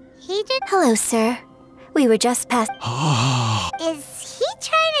 He did. Hello, sir. We were just past. Is he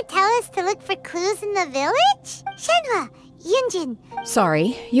trying to tell us to look for clues in the village? Shenhua, Yunjin.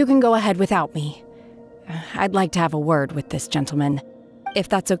 Sorry, you can go ahead without me. I'd like to have a word with this gentleman. If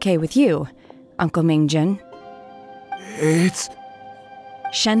that's okay with you, Uncle Mingjin. It's...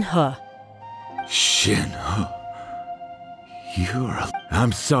 Shenhe. Shenhe.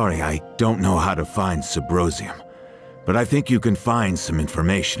 I'm sorry, I don't know how to find Subrosium. But I think you can find some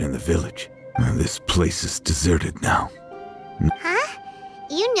information in the village. This place is deserted now. Huh?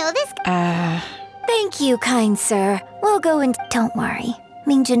 You know this? Thank you, kind sir. We'll go and... Don't worry.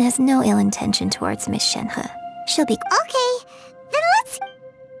 Mingjin has no ill intention towards Miss Shenhe. She'll be... Okay, then let's...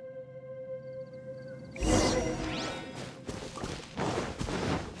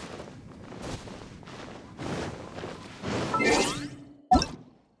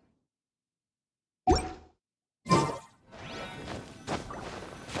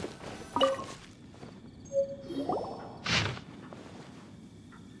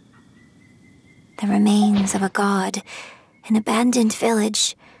 The remains of a god, an abandoned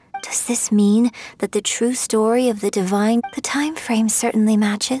village. Does this mean that the true story of the divine... The time frame certainly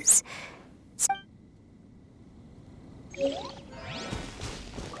matches.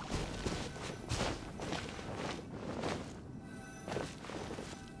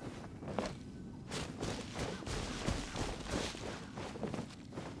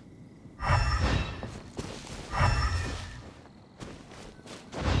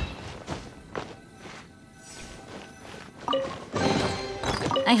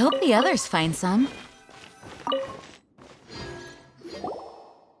 I hope the others find some.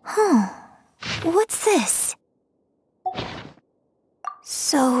 What's this?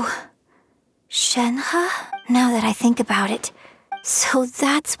 So... Shenhe? Now that I think about it. So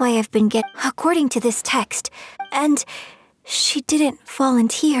that's why I've been according to this text. And... she didn't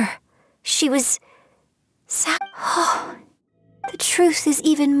volunteer. She was... Oh... The truth is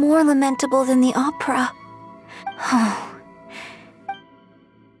even more lamentable than the opera. Oh...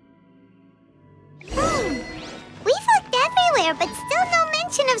 We've looked everywhere, but still no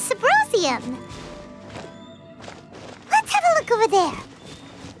mention of Subrosium. Let's have a look over there.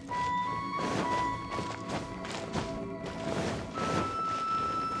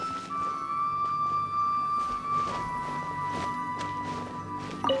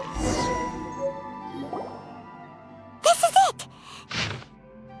 This is it!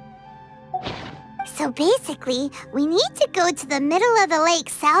 So basically, we need to go to the middle of the lake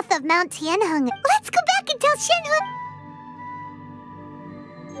south of Mount Tianheng. Let's go back and tell Shenhe.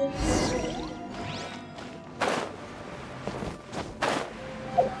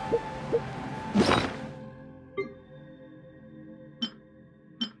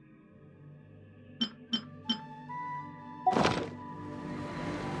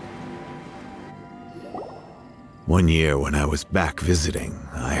 1 year when I was back visiting,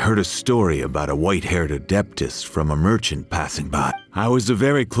 I heard a story about a white-haired adeptus from a merchant passing by. I was a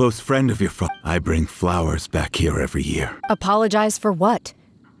very close friend of your father. I bring flowers back here every year. Apologize for what?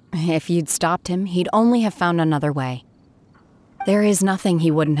 If you'd stopped him, he'd only have found another way. There is nothing he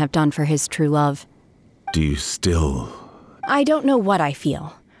wouldn't have done for his true love. Do you still... I don't know what I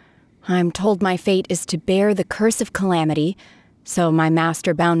feel. I'm told my fate is to bear the curse of calamity, so my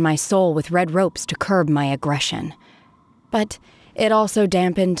master bound my soul with red ropes to curb my aggression. But it also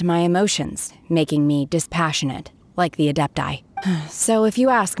dampened my emotions, making me dispassionate, like the Adepti. So if you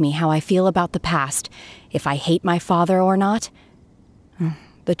ask me how I feel about the past, if I hate my father or not,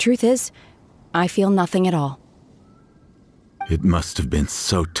 the truth is, I feel nothing at all. It must have been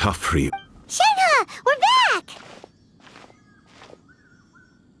so tough for you. Shenhe, we're back!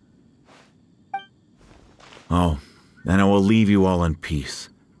 Oh, then I will leave you all in peace.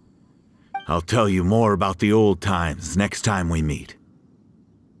 I'll tell you more about the old times next time we meet.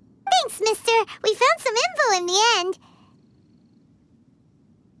 Thanks, mister. We found some info in the end.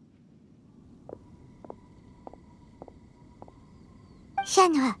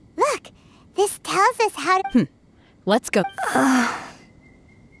 Shenhe, look. This tells us how to... Let's go.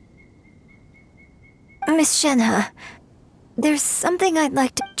 Miss Shenhe, there's something I'd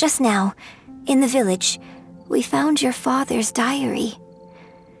like to... Just now, in the village, we found your father's diary.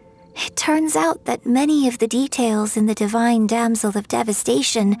 It turns out that many of the details in the Divine Damsel of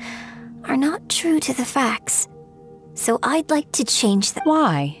Devastation are not true to the facts. So I'd like to change them.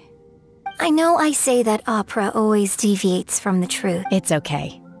 Why? I know I say that opera always deviates from the truth. It's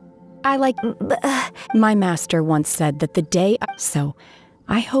okay. I like... My master once said that the day... So,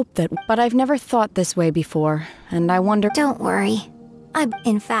 I hope that... But I've never thought this way before, and I wonder... Don't worry.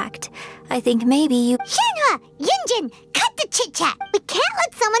 In fact, I think maybe you... Shenhe! Yunjin! Cut the chit-chat! We can't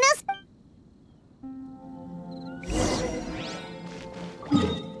let someone else...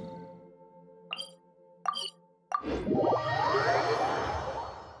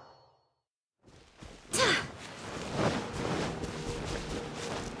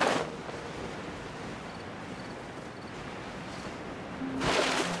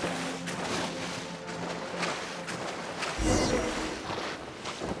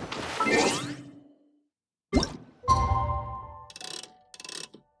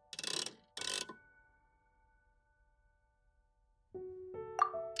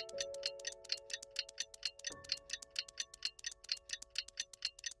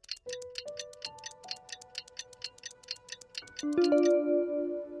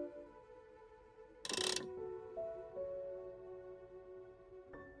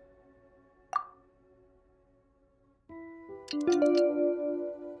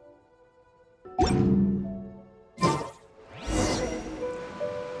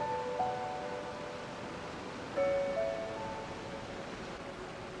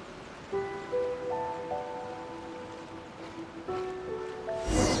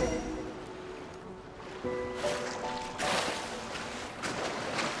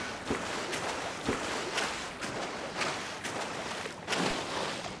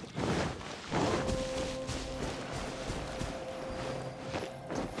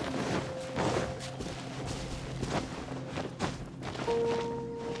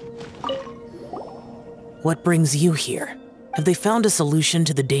 What brings you here? Have they found a solution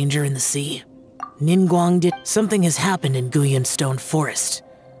to the danger in the sea? Ningguang did... Something has happened in Guyan Stone Forest.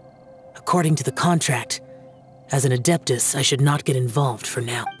 According to the contract, as an Adeptus, I should not get involved for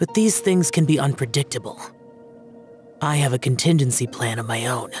now. But these things can be unpredictable. I have a contingency plan of my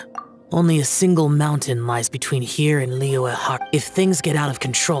own. Only a single mountain lies between here and Liyue. If things get out of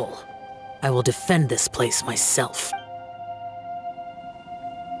control, I will defend this place myself.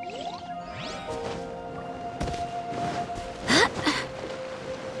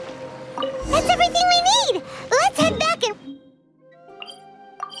 That's everything we need! Let's head back and...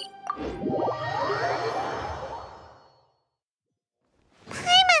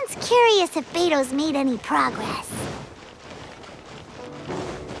 Paimon's curious if Beto's made any progress.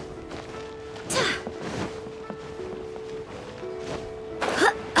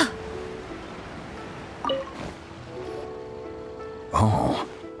 Oh.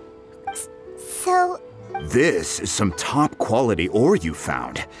 So... This is some top-quality ore you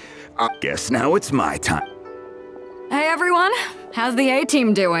found. Guess now it's my time. Hey everyone, how's the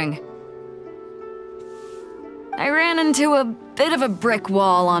A-team doing? I ran into a bit of a brick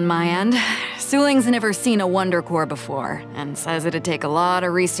wall on my end. Suling's never seen a Wonder Core before, and says it'd take a lot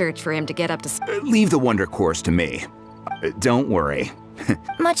of research for him to get up to Leave the Wonder Cores to me. Don't worry.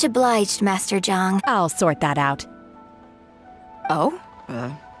 Much obliged, Master Zhang. I'll sort that out. Oh?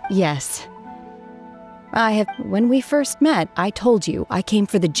 Yes. When we first met, I told you I came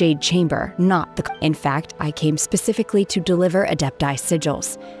for the Jade Chamber, not the... In fact, I came specifically to deliver Adepti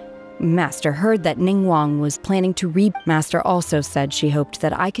sigils. Master heard that Ningguang was planning to Master also said she hoped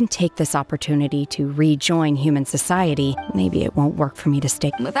that I can take this opportunity to rejoin human society. Maybe it won't work for me to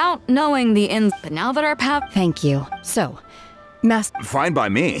stay... Without knowing the ins, but now that our path... Thank you. So, Fine by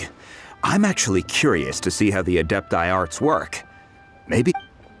me. I'm actually curious to see how the Adepti arts work. Maybe...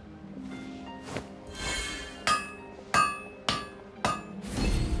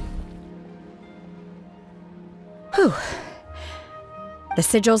 Whew. The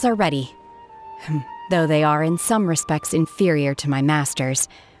sigils are ready. Though they are in some respects inferior to my master's,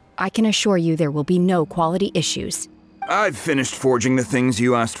 I can assure you there will be no quality issues. I've finished forging the things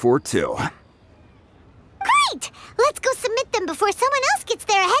you asked for, too. Great! Let's go submit them before someone else gets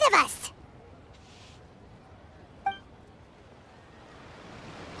there ahead of us.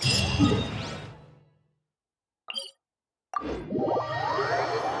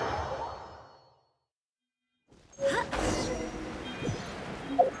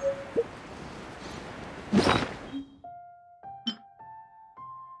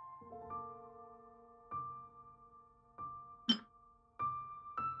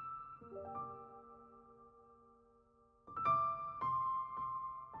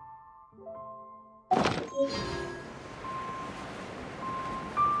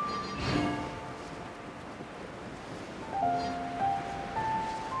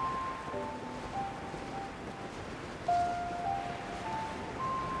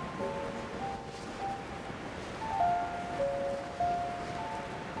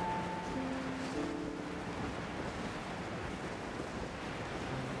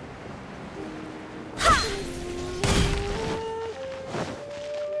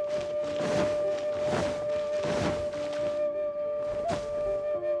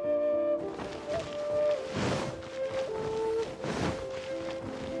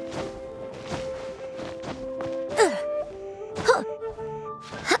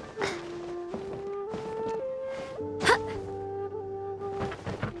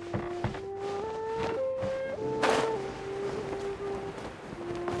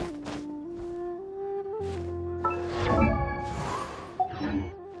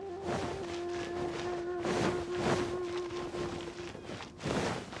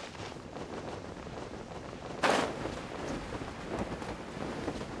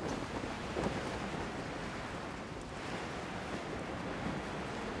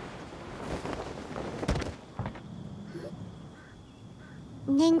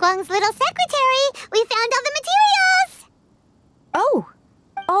 Ningguang's little secretary! We found all the materials! Oh,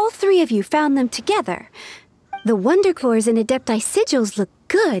 all three of you found them together. The Wonder Cores and Adepti sigils look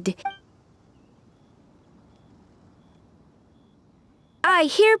good. I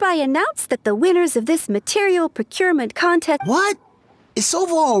hereby announce that the winners of this material procurement contest— What? It's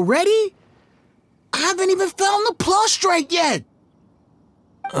over already? I haven't even found the plustrite yet!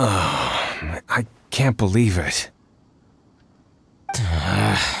 I can't believe it.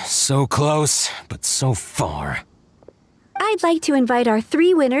 So close, but so far. I'd like to invite our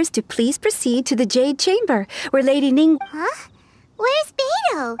three winners to please proceed to the Jade Chamber, where Lady Ning— Huh? Where's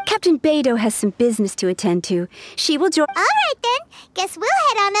Beidou? Captain Beidou has some business to attend to. She will join— All right then. Guess we'll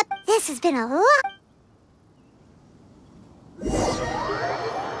head on up. This has been a lot.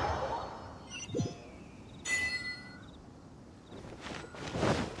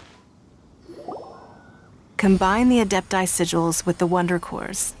 Combine the Adepti sigils with the Wonder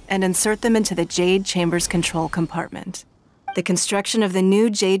Cores and insert them into the Jade Chamber's control compartment. The construction of the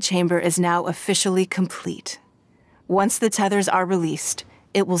new Jade Chamber is now officially complete. Once the tethers are released,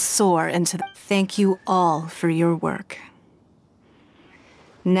 it will soar into the... Thank you all for your work.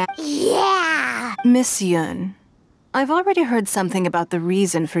 Now... Yeah! Miss Yun, I've already heard something about the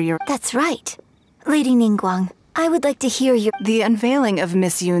reason for your... That's right. Lady Ningguang, I would like to hear your... The unveiling of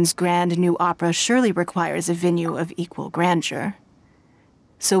Miss Yun's grand new opera surely requires a venue of equal grandeur.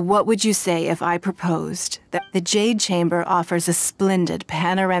 So what would you say if I proposed that the Jade Chamber offers a splendid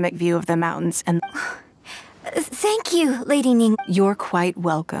panoramic view of the mountains and... Thank you, Lady Ning. You're quite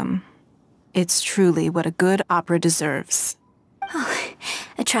welcome. It's truly what a good opera deserves. Oh,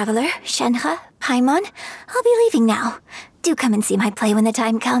 a traveler, Shenhe, Paimon, I'll be leaving now. Do come and see my play when the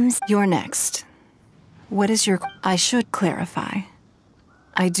time comes. You're next. What is your... I should clarify.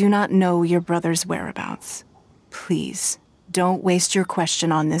 I do not know your brother's whereabouts. Please, don't waste your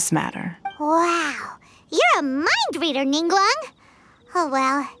question on this matter. Wow, you're a mind reader, Ningguang. Oh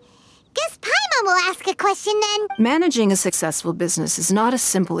well, guess Paimon will ask a question then. Managing a successful business is not as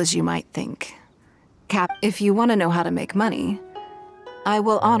simple as you might think. Cap, if you want to know how to make money, I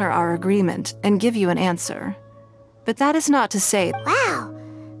will honor our agreement and give you an answer. But that is not to say... Wow,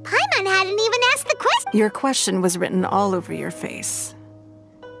 Paimon hadn't even asked the question. Your question was written all over your face.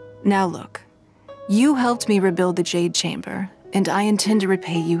 Now look, you helped me rebuild the Jade Chamber, and I intend to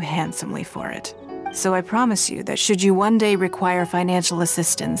repay you handsomely for it. So I promise you that should you one day require financial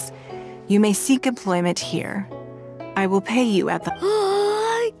assistance, you may seek employment here. I will pay you at the...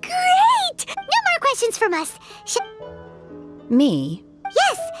 Oh, great! No more questions from us. Me?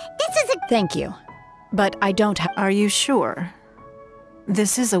 Yes, this is a... Thank you. But I don't have... Are you sure?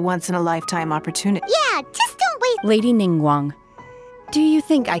 This is a once-in-a-lifetime opportunity. Yeah, just don't wait. Lady Ningguang, do you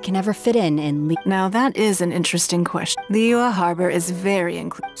think I can ever fit in Now that is an interesting question. Liyue Harbor is very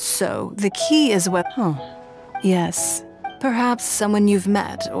inclusive. So, the key is what... Yes. Perhaps someone you've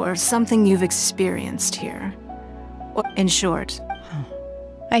met, or something you've experienced here. Or, in short...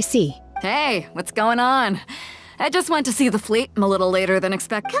 I see. Hey, what's going on? I just went to see the fleet. I'm a little later than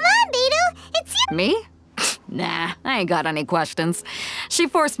expected. Come on, Beidou! It's you! Me? Nah, I ain't got any questions. She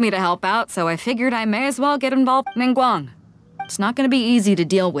forced me to help out, so I figured I may as well get involved. Ningguang, it's not gonna be easy to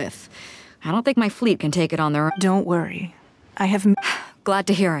deal with. I don't think my fleet can take it on their own. Don't worry. I have... Glad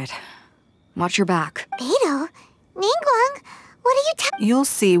to hear it. Watch your back. Beidou? Ningguang? What are you You'll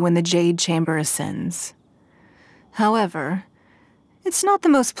see when the Jade Chamber ascends. However, it's not the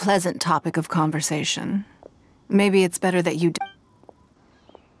most pleasant topic of conversation. Maybe it's better that you...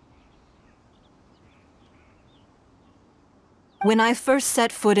 When I first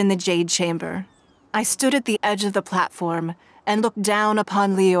set foot in the Jade Chamber, I stood at the edge of the platform and looked down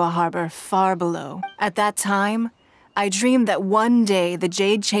upon Liyue Harbor far below. At that time, I dreamed that one day the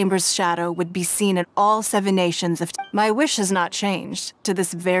Jade Chamber's shadow would be seen in all 7 nations of... My wish has not changed to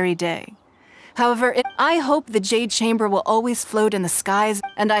this very day. However, I hope the Jade Chamber will always float in the skies,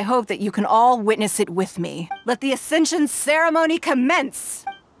 and I hope that you can all witness it with me. Let the Ascension ceremony commence!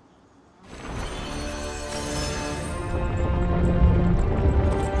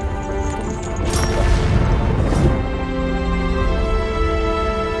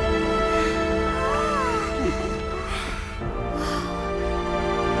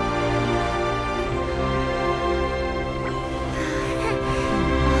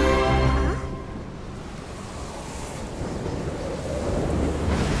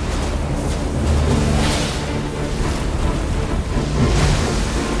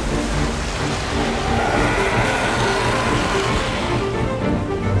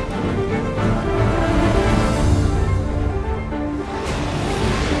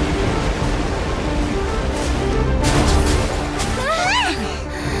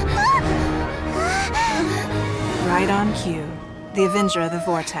 Right on cue. The Avenger of the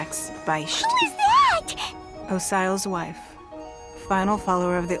Vortex, Beisht. Who is that? Osial's wife. Final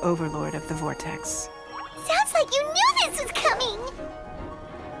follower of the Overlord of the Vortex. Sounds like you knew this was coming!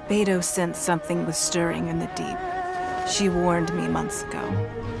 Beidou sensed something was stirring in the deep. She warned me months ago.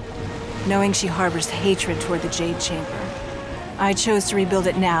 Knowing she harbors hatred toward the Jade Chamber, I chose to rebuild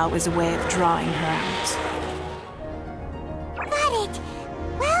it now as a way of drawing her out. Got it.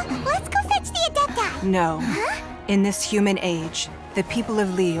 Well, let's go fetch the Adepti. No. In this human age, the people of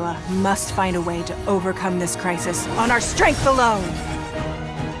Liyue must find a way to overcome this crisis on our strength alone!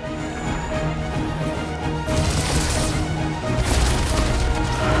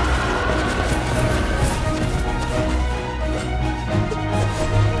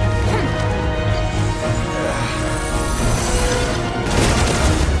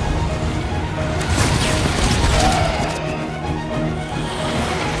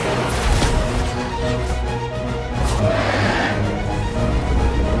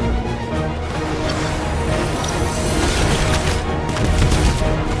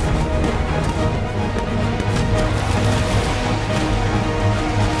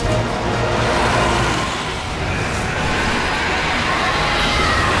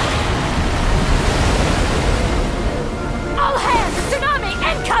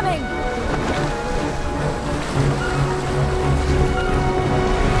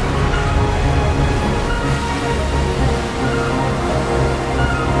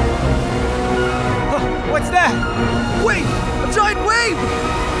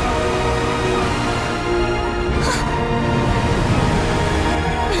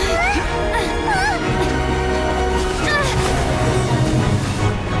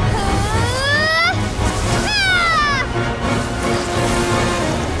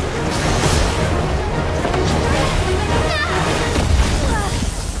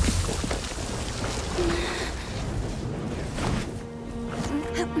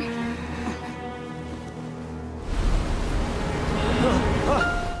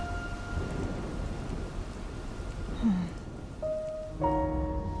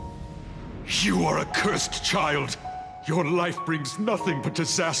 You are a cursed child. Your life brings nothing but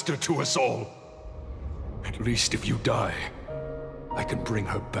disaster to us all. At least if you die, I can bring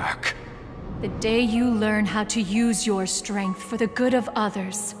her back. The day you learn how to use your strength for the good of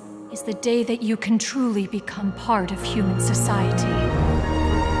others is the day that you can truly become part of human society.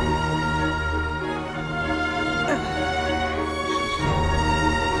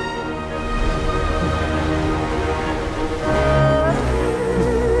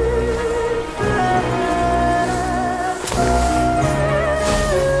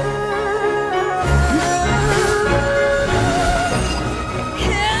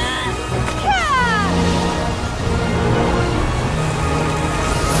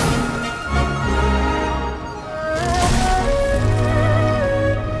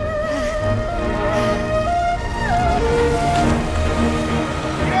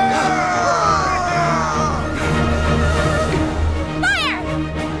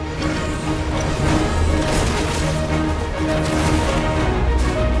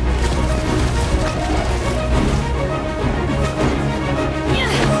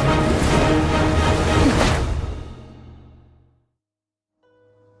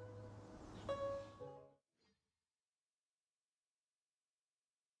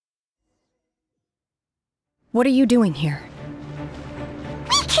 What are you doing here?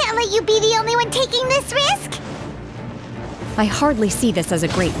 We can't let you be the only one taking this risk! I hardly see this as a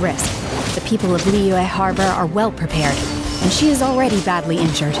great risk. The people of Liyue Harbor are well prepared, and she is already badly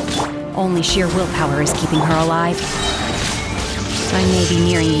injured. Only sheer willpower is keeping her alive. I may be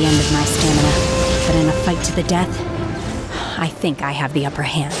nearing the end of my stamina, but in a fight to the death, I think I have the upper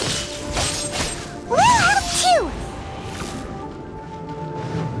hand. We'll help too!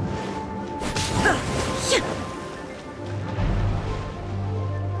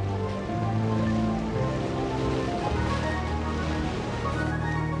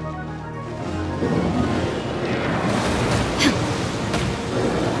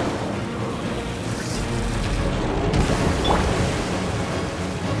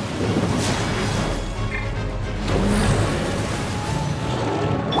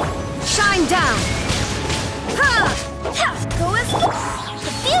 Down! Ha! Ha! Go as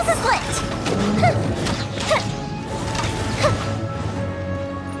the fuse is lit!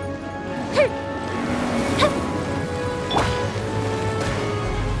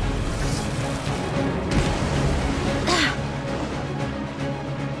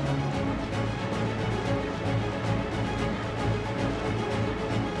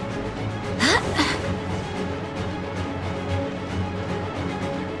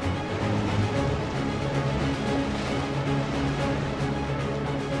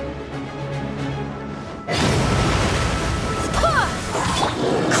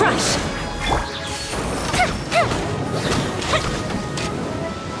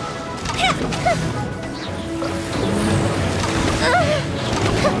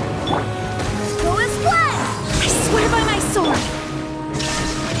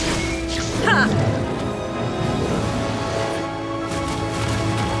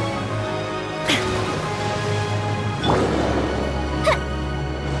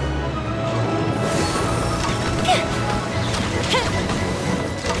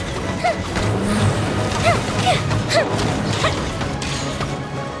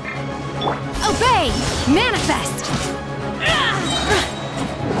 Obey! Manifest!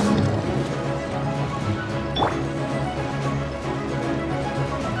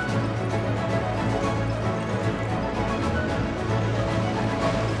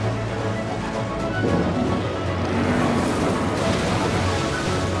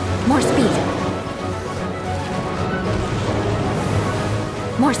 More speed.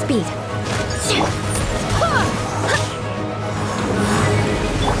 More speed.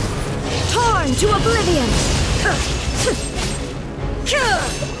 Torn to oblivion!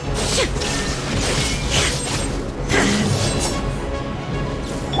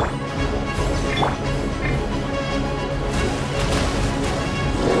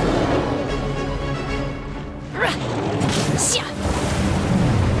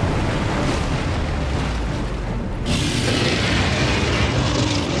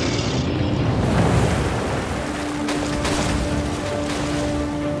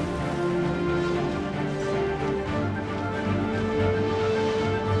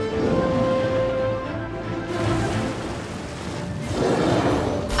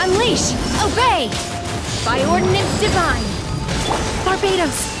 Unleash! Obey! By ordinance divine!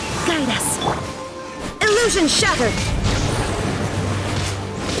 Barbados, guide us! Illusion shattered!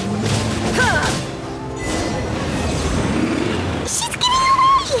 She's getting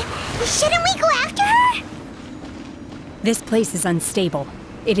away! Shouldn't we go after her? This place is unstable.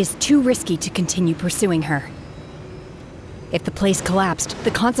 It is too risky to continue pursuing her. If the place collapsed,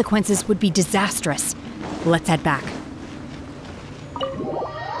 the consequences would be disastrous. Let's head back.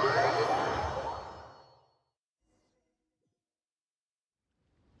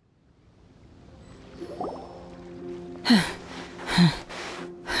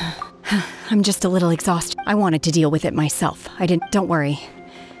 I'm just a little exhausted. I wanted to deal with it myself. Don't worry.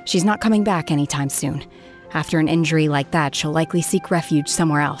 She's not coming back anytime soon. After an injury like that, she'll likely seek refuge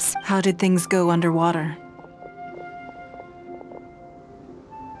somewhere else. How did things go underwater?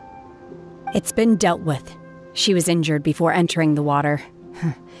 It's been dealt with. She was injured before entering the water.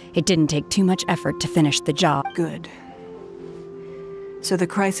 It didn't take too much effort to finish the job. Good. So the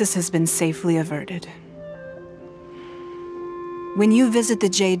crisis has been safely averted. When you visit the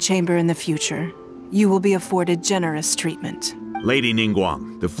Jade Chamber in the future, you will be afforded generous treatment. Lady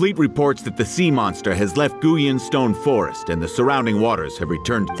Ningguang, the fleet reports that the sea monster has left Guyan Stone Forest and the surrounding waters have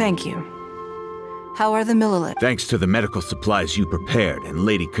returned. Thank you. How are the millilith? Thanks to the medical supplies you prepared and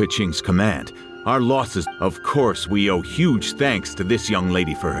Lady Keqing's command, our losses. Of course, we owe huge thanks to this young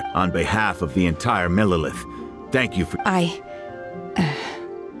lady for her. On behalf of the entire millilith, thank you for—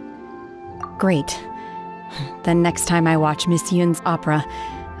 Great. Then next time I watch Miss Yun's opera,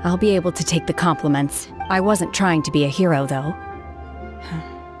 I'll be able to take the compliments. I wasn't trying to be a hero, though.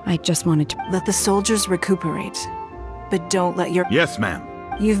 I just wanted to— Let the soldiers recuperate, but don't let your— Yes, ma'am.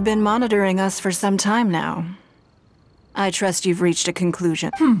 You've been monitoring us for some time now. I trust you've reached a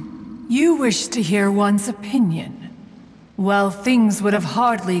conclusion. You wish to hear one's opinion. Well, things would have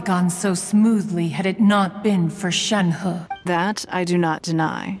hardly gone so smoothly had it not been for Shenhe. That I do not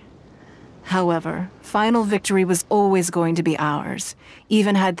deny. However, final victory was always going to be ours,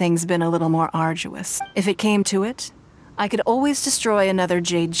 even had things been a little more arduous. If it came to it, I could always destroy another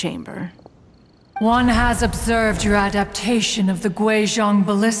Jade Chamber. One has observed your adaptation of the Guizhong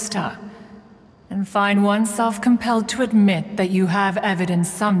ballista, and find oneself compelled to admit that you have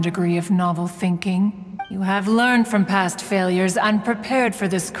evidenced some degree of novel thinking. You have learned from past failures and prepared for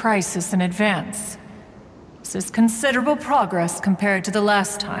this crisis in advance. This is considerable progress compared to the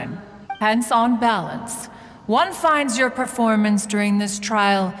last time. Hence, on balance, one finds your performance during this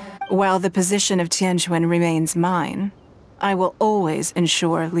trial— While the position of Tianquan remains mine, I will always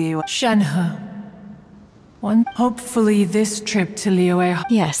ensure Liyue— Shenhe. Hopefully this trip to Liyue—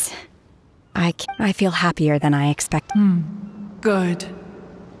 Yes. I feel happier than I expected. Good.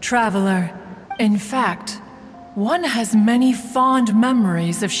 Traveler, in fact, one has many fond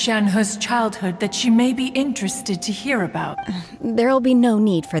memories of Shenhe's childhood that she may be interested to hear about. There'll be no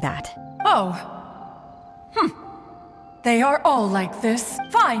need for that. Oh. They are all like this.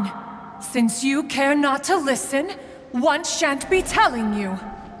 Fine. Since you care not to listen, one shan't be telling you.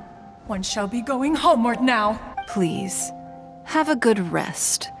 One shall be going homeward now. Please, have a good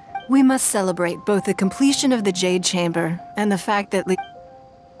rest. We must celebrate both the completion of the Jade Chamber and the fact that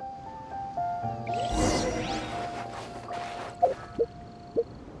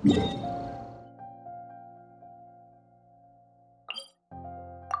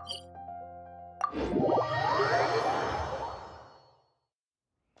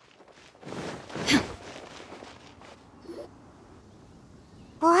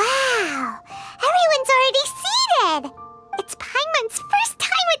Wow! Everyone's already seated! It's Paimon's first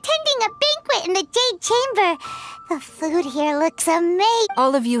time attending a banquet in the Jade Chamber. The food here looks amazing.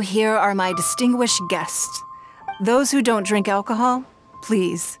 all of you here are my distinguished guests. Those who don't drink alcohol,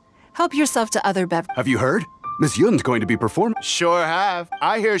 please, help yourself to other beverages. Have you heard? Miss Yun's going to be performing. Sure have.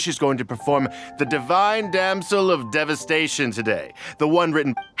 I hear she's going to perform The Divine Damsel of Devastation today. The one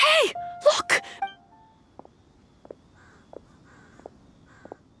written— Hey! Look!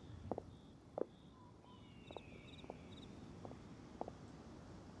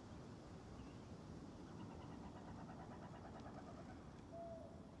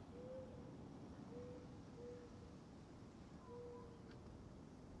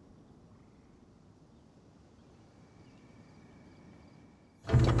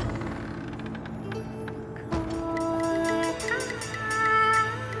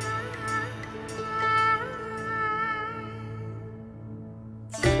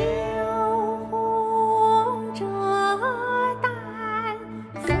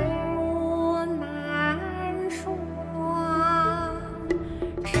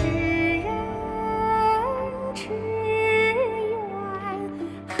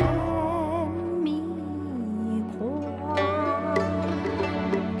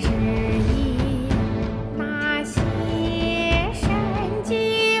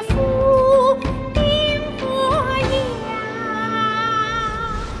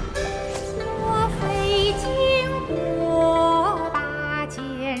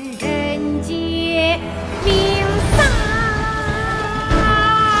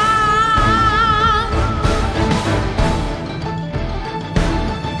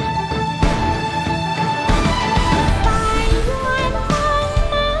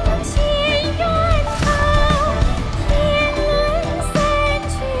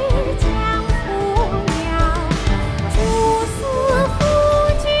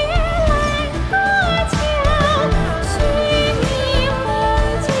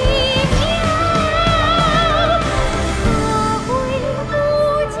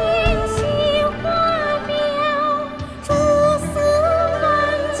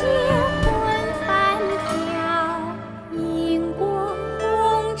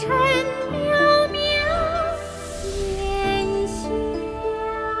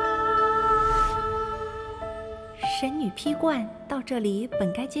 这里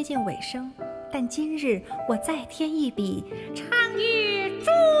本该接近尾声，但今日我再添一笔，唱与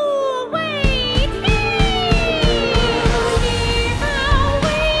诸位听。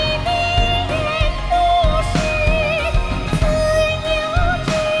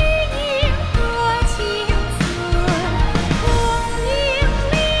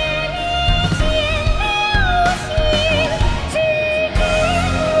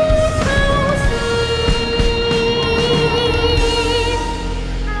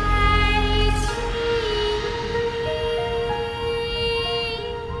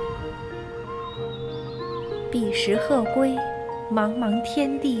彼时鹤归，茫茫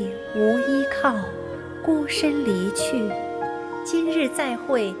天地无依靠，孤身离去。今日再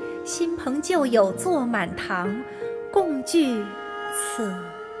会，新朋旧友坐满堂，共聚此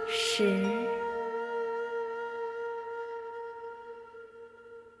时。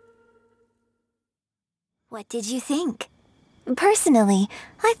What did you think? Personally,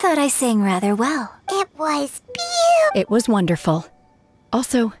 I thought I sang rather well. It was beautiful. It was wonderful.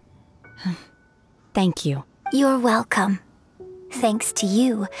 Also, thank you. You're welcome. Thanks to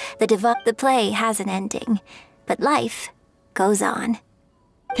you, the play has an ending, but life goes on.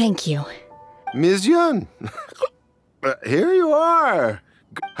 Thank you. Ms. Yun, here you are.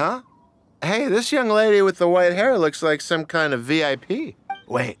 Huh? Hey, this young lady with the white hair looks like some kind of VIP.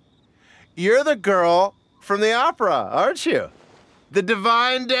 Wait, you're the girl from the opera, aren't you? The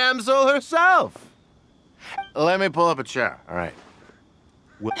divine damsel herself. Let me pull up a chair, all right.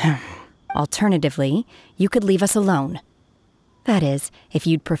 Alternatively, you could leave us alone. That is, if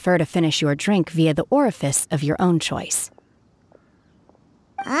you'd prefer to finish your drink via the orifice of your own choice.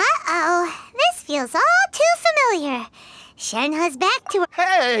 Uh-oh, this feels all too familiar. Shenhe's back to her.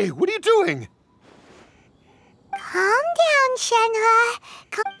 Hey, what are you doing? Calm down, Shenhe.